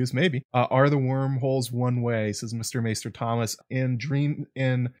blow a fuse? Maybe. Are the wormholes one way? Says Mr. Maester Thomas.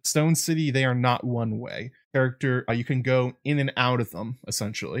 In Stone City, they are not one way. You can go in and out of them,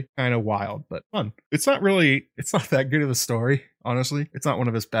 essentially. Kind of wild, but fun. It's not that good of a story, honestly. It's not one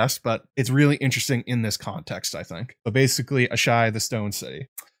of his best, but it's really interesting in this context, I think. But basically, Ashai, the Stone City.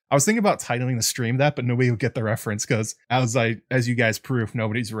 I was thinking about titling the stream that, but nobody will get the reference because, as you guys prove,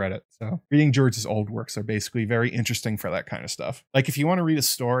 nobody's read it. So reading George's old works are basically very interesting for that kind of stuff. If you want to read a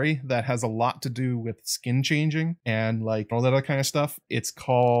story that has a lot to do with skin changing and all that other kind of stuff, it's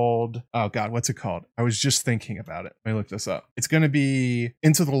called, oh God, what's it called? I was just thinking about it. Let me look this up. It's going to be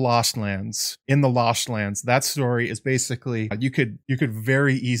Into the Lost Lands. In the Lost Lands, that story is basically, you could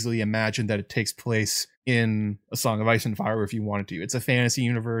very easily imagine that it takes place in A Song of Ice and Fire if you wanted to. It's a fantasy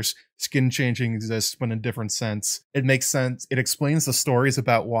universe. Skin changing exists, but in a different sense. It makes sense. It explains the stories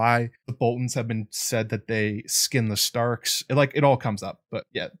about why the Boltons have been said that they skin the Starks. It all comes up. But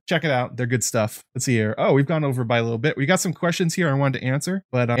yeah, check it out. They're good stuff. Let's see here. Oh, we've gone over by a little bit. We got some questions here I wanted to answer,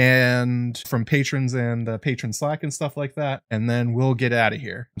 but and from patrons and patron Slack and stuff like that. And then we'll get out of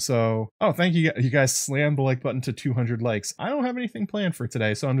here. So, thank you. You guys slammed the like button to 200 likes. I don't have anything planned for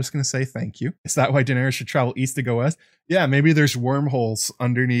today, so I'm just going to say thank you. Is that why Daenerys should travel east to go west? Yeah, maybe there's wormholes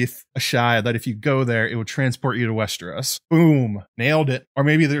underneath Ashai that if you go there, it would transport you to Westeros. Boom. Nailed it. Or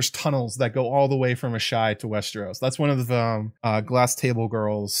maybe there's tunnels that go all the way from Ashai to Westeros. That's one of the Glass Table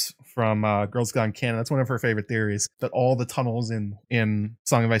Girls from Girls Gone Canon. That's one of her favorite theories, that all the tunnels in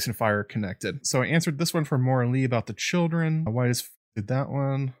Song of Ice and Fire are connected. So I answered this one from Maura Lee about the children. Did that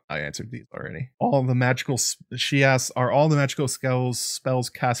one? I answered these already. She asks, are all the magical spells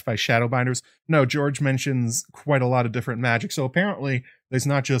cast by Shadowbinders? No, George mentions quite a lot of different magic. So apparently there's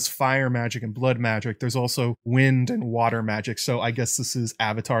not just fire magic and blood magic. There's also wind and water magic. So I guess this is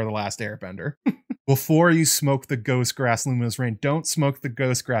Avatar: The Last Airbender. Before you smoke the ghost grass, Luminous Rain, don't smoke the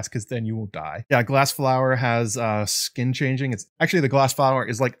ghost grass because then you will die. Yeah, Glass Flower has skin changing. It's actually, the Glass Flower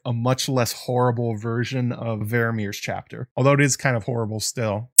is like a much less horrible version of Varamir's chapter. Although it is kind of horrible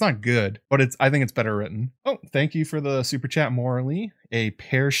still. It's not good, but I think it's better written. Oh, thank you for the super chat, Morally. A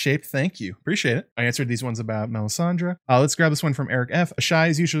pear-shaped thank you. Appreciate it. I answered these ones about Melisandre. Let's grab this one from Eric F. Ashai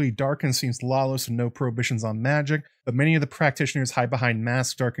is usually dark and seems lawless with no prohibitions on magic, but many of the practitioners hide behind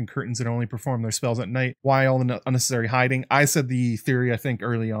masks, darkened curtains, and only perform their spells at night. Why all the unnecessary hiding? I said the theory, I think,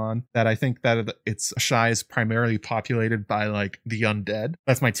 early on, that I think that Ashai is primarily populated by, like, the undead.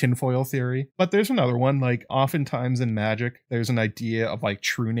 That's my tinfoil theory. But there's another one, like, oftentimes in magic, there's an idea of, like,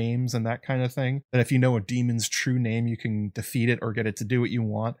 true names and that kind of thing, that if you know a demon's true name, you can defeat it or get it to do what you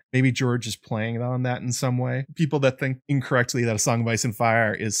want. Maybe George is playing on that in some way. People that think incorrectly that A Song of Ice and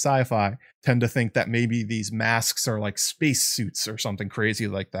Fire is sci-fi tend to think that maybe these masks are like space suits or something crazy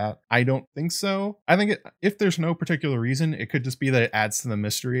like that. I don't think so. I think if there's no particular reason, it could just be that it adds to the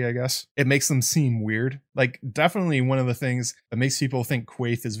mystery, I guess. It makes them seem weird. Like, definitely one of the things that makes people think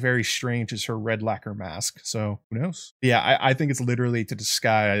Quaithe is very strange is her red lacquer mask. So who knows? Yeah, I think it's literally to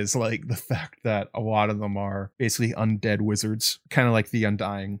disguise like the fact that a lot of them are basically undead wizards, kind of like the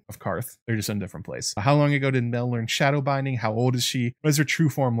Undying of Karth. They're just in a different place. How long ago did Mel learn shadow binding? How old is she? What does her true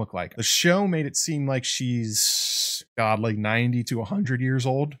form look like? The show made it seem like she's, God, like 90 to 100 years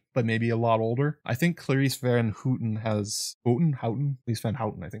old, but maybe a lot older. I think Clarice Van Houten has Clarice Van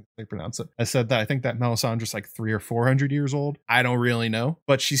Houten, I think they pronounce it. I said that I think that Melisandre's like 300 or 400 years old. I don't really know,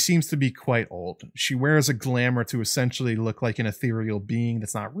 but she seems to be quite old. She wears a glamour to essentially look like an ethereal being.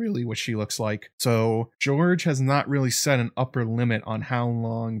 That's not really what she looks like. So George has not really set an upper limit on how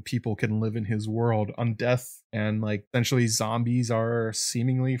long people can live in his world. Undeath and like essentially zombies are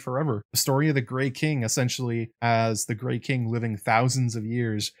seemingly forever. The story of the Grey King essentially has the Grey King living thousands of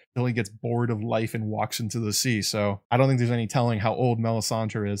years until he gets bored of life and walks into the sea. So I don't think there's any telling how old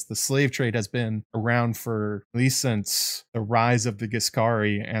Melisandre is. The slave trade has been around for at least since the rise of the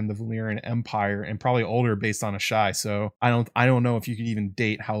Giscari and the Valyrian Empire, and probably older based on Ashai. So I don't know if you could even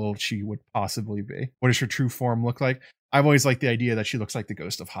date how old she would possibly be. What does her true form look like? I've always liked the idea that she looks like the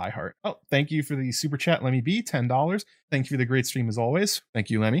ghost of High Heart. Oh, thank you for the super chat, Lemmy B, $10. Thank you for the great stream as always. Thank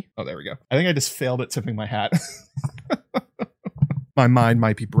you, Lemmy. Oh, there we go. I think I just failed at tipping my hat. My mind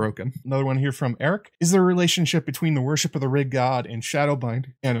might be broken. Another one here from Eric. Is there a relationship between the worship of the Red God and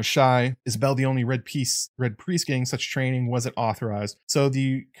Shadowbind and Ashai? Is Bel the only Red Priest getting such training? Was it authorized? So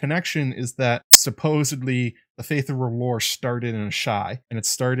the connection is that supposedly the Faith of R'hllor started in Ashai, and it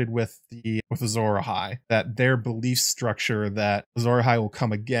started with the Azor Ahai. That their belief structure that Azor Ahai will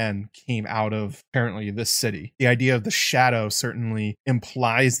come again came out of apparently this city. The idea of the shadow certainly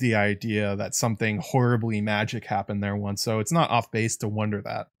implies the idea that something horribly magic happened there once, so it's not off base to wonder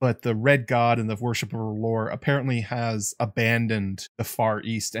that. But the Red God and the worship of R'hllor apparently has abandoned the Far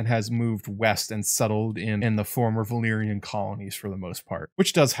East and has moved west and settled in the former Valyrian colonies for the most part,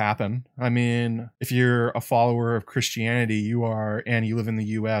 which does happen. I mean, if you're a follower of Christianity, and you live in the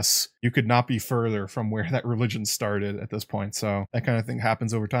US, you could not be further from where that religion started at this point. So that kind of thing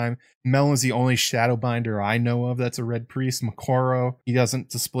happens over time. Mel is the only Shadowbinder I know of that's a Red Priest. Moqorro, he hasn't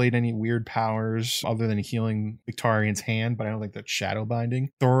displayed any weird powers other than healing Victarion's hand, but I don't think that's Shadowbinding.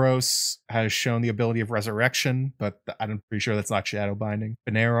 Thoros has shown the ability of resurrection, but I'm pretty sure that's not Shadowbinding.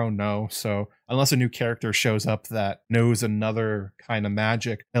 Benerro, no. So unless a new character shows up that knows another kind of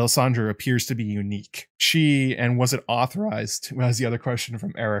magic, Melisandre appears to be unique. And was it authorized? Was the other question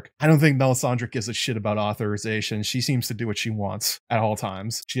from Eric. I don't think Melisandre gives a shit about authorization. She seems to do what she wants at all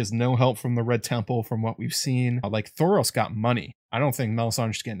times. She has no help from the Red Temple from what we've seen. Like, Thoros got money. I don't think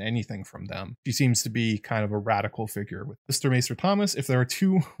Melisandre's getting anything from them. She seems to be kind of a radical figure. With Mr. Maester Thomas, if there are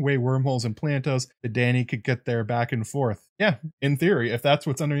two-way wormholes in Plantos, the Dany could get there back and forth. Yeah, in theory, if that's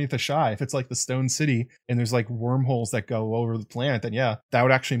what's underneath Ashai, if it's like the Stone City and there's like wormholes that go over the planet, then yeah, that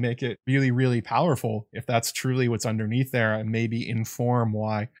would actually make it really, really powerful if that's truly what's underneath there, and maybe inform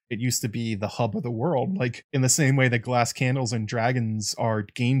why it used to be the hub of the world. Like in the same way that glass candles and dragons are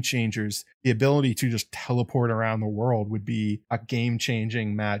game changers, the ability to just teleport around the world would be a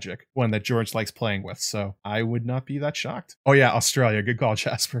game-changing magic, one that George likes playing with. So I would not be that shocked. Oh yeah, Australia. Good call,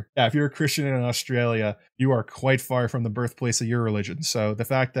 Jasper. Yeah, if you're a Christian in Australia, you are quite far from the birthplace of your religion. So the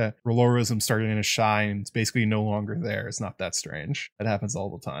fact that R'hllorrism started in Ashai and it's basically no longer there is not that strange. That happens all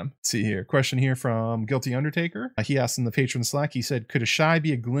the time. Let's see here. Question here from Guilty Undertaker. He asked in the Patreon Slack, he said, could Ashai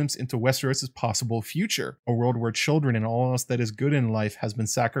be a glimpse into Westeros' possible future? A world where children and all else that is good in life has been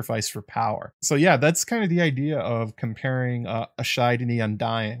sacrificed for power. So yeah, that's kind of the idea of comparing Ashai to the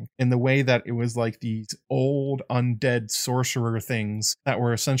Undying in the way that it was like these old undead sorcerer things that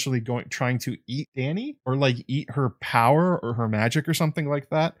were essentially trying to eat Dany, or like eat her power or her magic or something like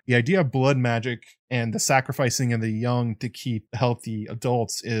that. The idea of blood magic and the sacrificing of the young to keep healthy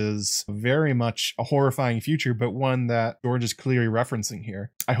adults is very much a horrifying future, but one that George is clearly referencing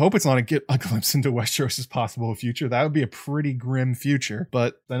here. I hope it's not a glimpse into Westeros' possible future. That would be a pretty grim future.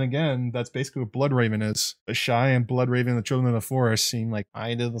 But then again, that's basically what Bloodraven is. Ashai and Bloodraven, the Children of the Forest, seem like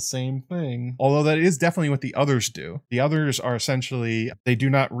kind of the same thing. Although that is definitely what the others do. The others are essentially, they do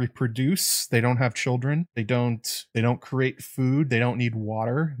not reproduce. They don't have children. They don't create food. They don't need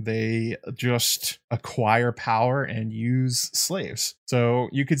water. They just acquire power and use slaves. So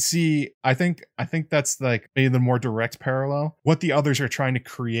you could see, I think that's like maybe the more direct parallel. What the others are trying to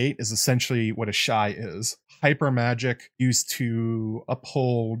create is essentially what Ashai is. Hyper magic used to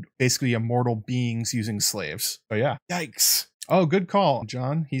uphold basically immortal beings using slaves. So yeah, yikes. Oh, good call,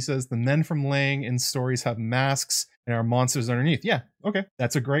 John. He says the men from Lang in stories have masks and are monsters underneath. Yeah, okay.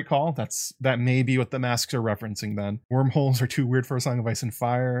 That's a great call. That may be what the masks are referencing then. Wormholes are too weird for a Song of Ice and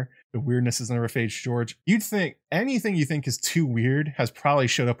Fire. The weirdness has never faded, George. You'd think anything you think is too weird has probably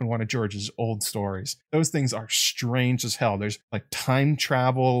showed up in one of George's old stories. Those things are strange as hell. There's like time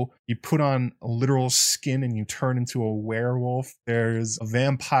travel. You put on a literal skin and you turn into a werewolf. There's a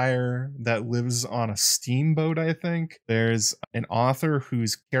vampire that lives on a steamboat, I think. There's an author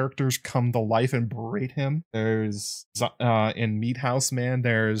whose characters come to life and berate him. There's in Meat House Man,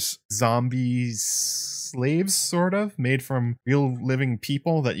 there's zombies, slaves sort of made from real living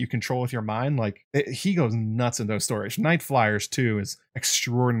people that you control with your mind. Like he goes nuts in those stories. Night Flyers too is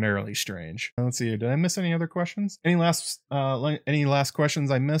extraordinarily strange. Let's see, did I miss any other questions? Any last questions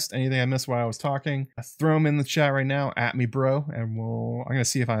I missed? Anything I missed while I was talking? Throw them in the chat right now at me, bro, and I'm gonna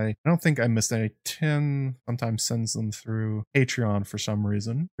see if I don't think I missed any. Tim sometimes sends them through Patreon for some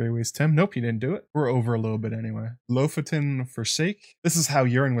reason. Greyways Tim, nope, he didn't do it. We're over a little bit anyway. Lofatin Forsake, this is how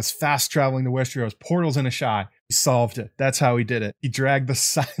Urien was fast traveling to Westeros. Portals in a shy. He solved it. That's how he did it. He dragged the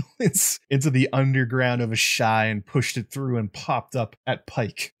silence into the underground of a shy and pushed it through and popped up at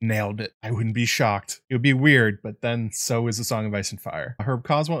Pike. Nailed it. I wouldn't be shocked. It would be weird, but then so is the Song of Ice and Fire. Herb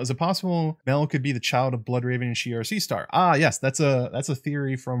Coswell, is it possible Mel could be the child of Bloodraven and Shiera Seastar? Ah, yes, that's a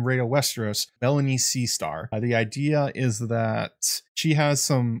theory from Radio Westeros. Melanie Seastar. The idea is that she has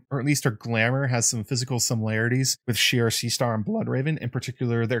some, or at least her glamour has some physical similarities with Shiera Seastar and Bloodraven, in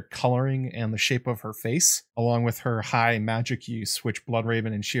particular their coloring and the shape of her face, along with her high magic use, which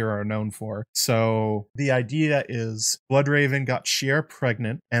Bloodraven and Shiera are known for. So the idea is Bloodraven got Shiera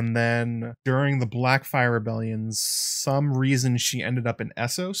pregnant, and then during the Blackfire Rebellions, some reason she ended up in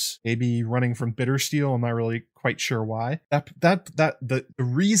Essos, maybe running from Bittersteel. I'm not really quite sure why. The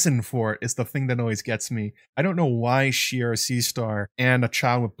reason for it is the thing that always gets me. I don't know why Shiera Seastar and a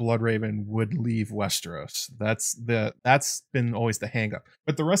child with Bloodraven would leave Westeros. That's been always the hang up.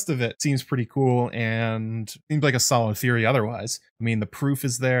 But the rest of it seems pretty cool and seems like a solid theory otherwise. I mean, the proof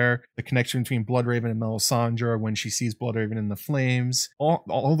is there. The connection between Bloodraven and Melisandre when she sees Bloodraven in the flames.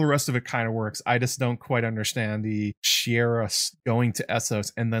 All the rest of it kind of works. I just don't quite understand the Shiera going to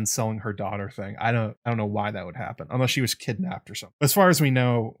Essos and then selling her daughter thing. I don't know why that would happen, unless she was kidnapped or something. As far as we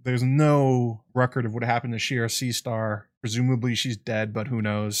know, there's no record of what happened to Shiera Seastar. Presumably she's dead, but who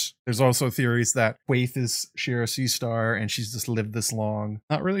knows? There's also theories that Quaithe is Shiera Seastar and she's just lived this long.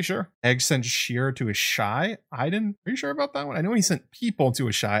 Not really sure. Egg sent Shiera to a shy. Are you sure about that one? I know he sent people to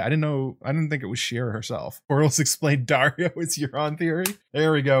a shy. I didn't think it was Shiera herself. Portals explained Dario is Euron theory.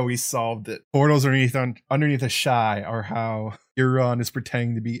 There we go. We solved it. Portals underneath a shy are how Euron is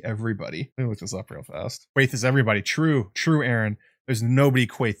pretending to be everybody. Let me look this up real fast. Quaithe is everybody. True, Aaron. There's nobody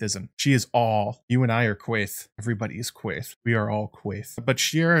Quaithe isn't. She is all. You and I are Quaithe. Everybody is Quaithe. We are all Quaithe. But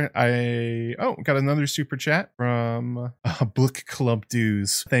Shiera, got another super chat from Book Club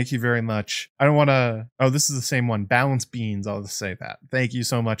Dues. Thank you very much. I don't want to. Oh, this is the same one. Balance Beans. I'll just say that. Thank you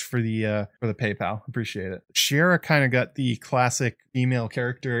so much for the PayPal. Appreciate it. Shiera kind of got the classic female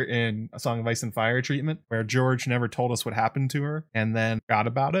character in A Song of Ice and Fire treatment, where George never told us what happened to her and then forgot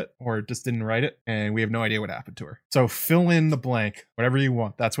about it or just didn't write it, and we have no idea what happened to her. So fill in the blank, whatever you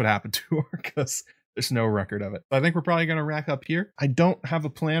want. That's what happened to her, because there's no record of it. So I think we're probably going to wrap up here. I don't have a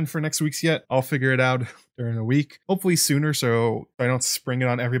plan for next week's yet. I'll figure it out during the week, hopefully sooner, so I don't spring it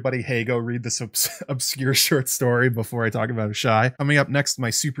on everybody. Hey, go read this obscure short story before I talk about a shy. Coming up next, my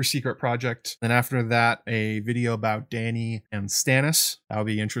super secret project. Then after that, a video about Dany and Stannis. That'll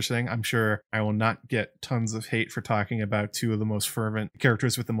be interesting. I'm sure I will not get tons of hate for talking about two of the most fervent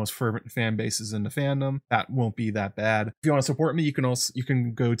characters with the most fervent fan bases in the fandom. That won't be that bad. If you want to support me, you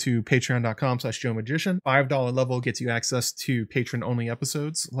can go to patreon.com/JoeMagician. $5 level gets you access to patron only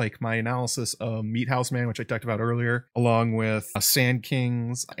episodes, like my analysis of Meat House Man, which I talked about earlier, along with Sand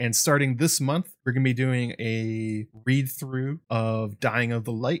Kings. And starting this month, we're going to be doing a read through of Dying of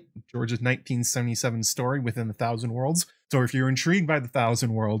the Light, George's 1977 story within the Thousand Worlds. So if you're intrigued by the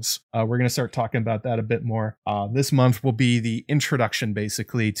Thousand Worlds, we're going to start talking about that a bit more. This month will be the introduction,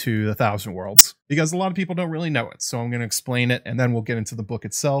 basically, to the Thousand Worlds, because a lot of people don't really know it. So I'm going to explain it, and then we'll get into the book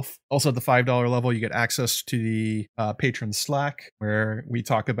itself. Also, at the $5 level, you get access to the patron Slack, where we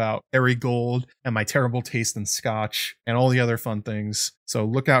talk about Harry Gold and my terrible taste in Scotch and all the other fun things. So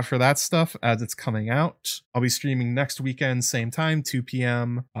look out for that stuff as it's coming out. I'll be streaming next weekend, same time, 2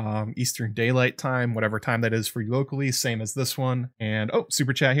 p.m. Eastern Daylight Time, whatever time that is for you locally, same as this one. And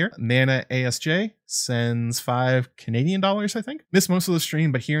super chat here. Mana ASJ sends $5 I think. Missed most of the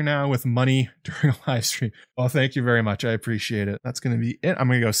stream, but here now with money during a live stream. Well, thank you very much. I appreciate it. That's going to be it. I'm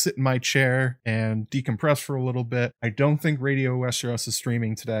going to go sit in my chair and decompress for a little bit. I don't think Radio Westeros is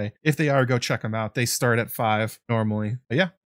streaming today. If they are, go check them out. They start at 5 normally. But yeah,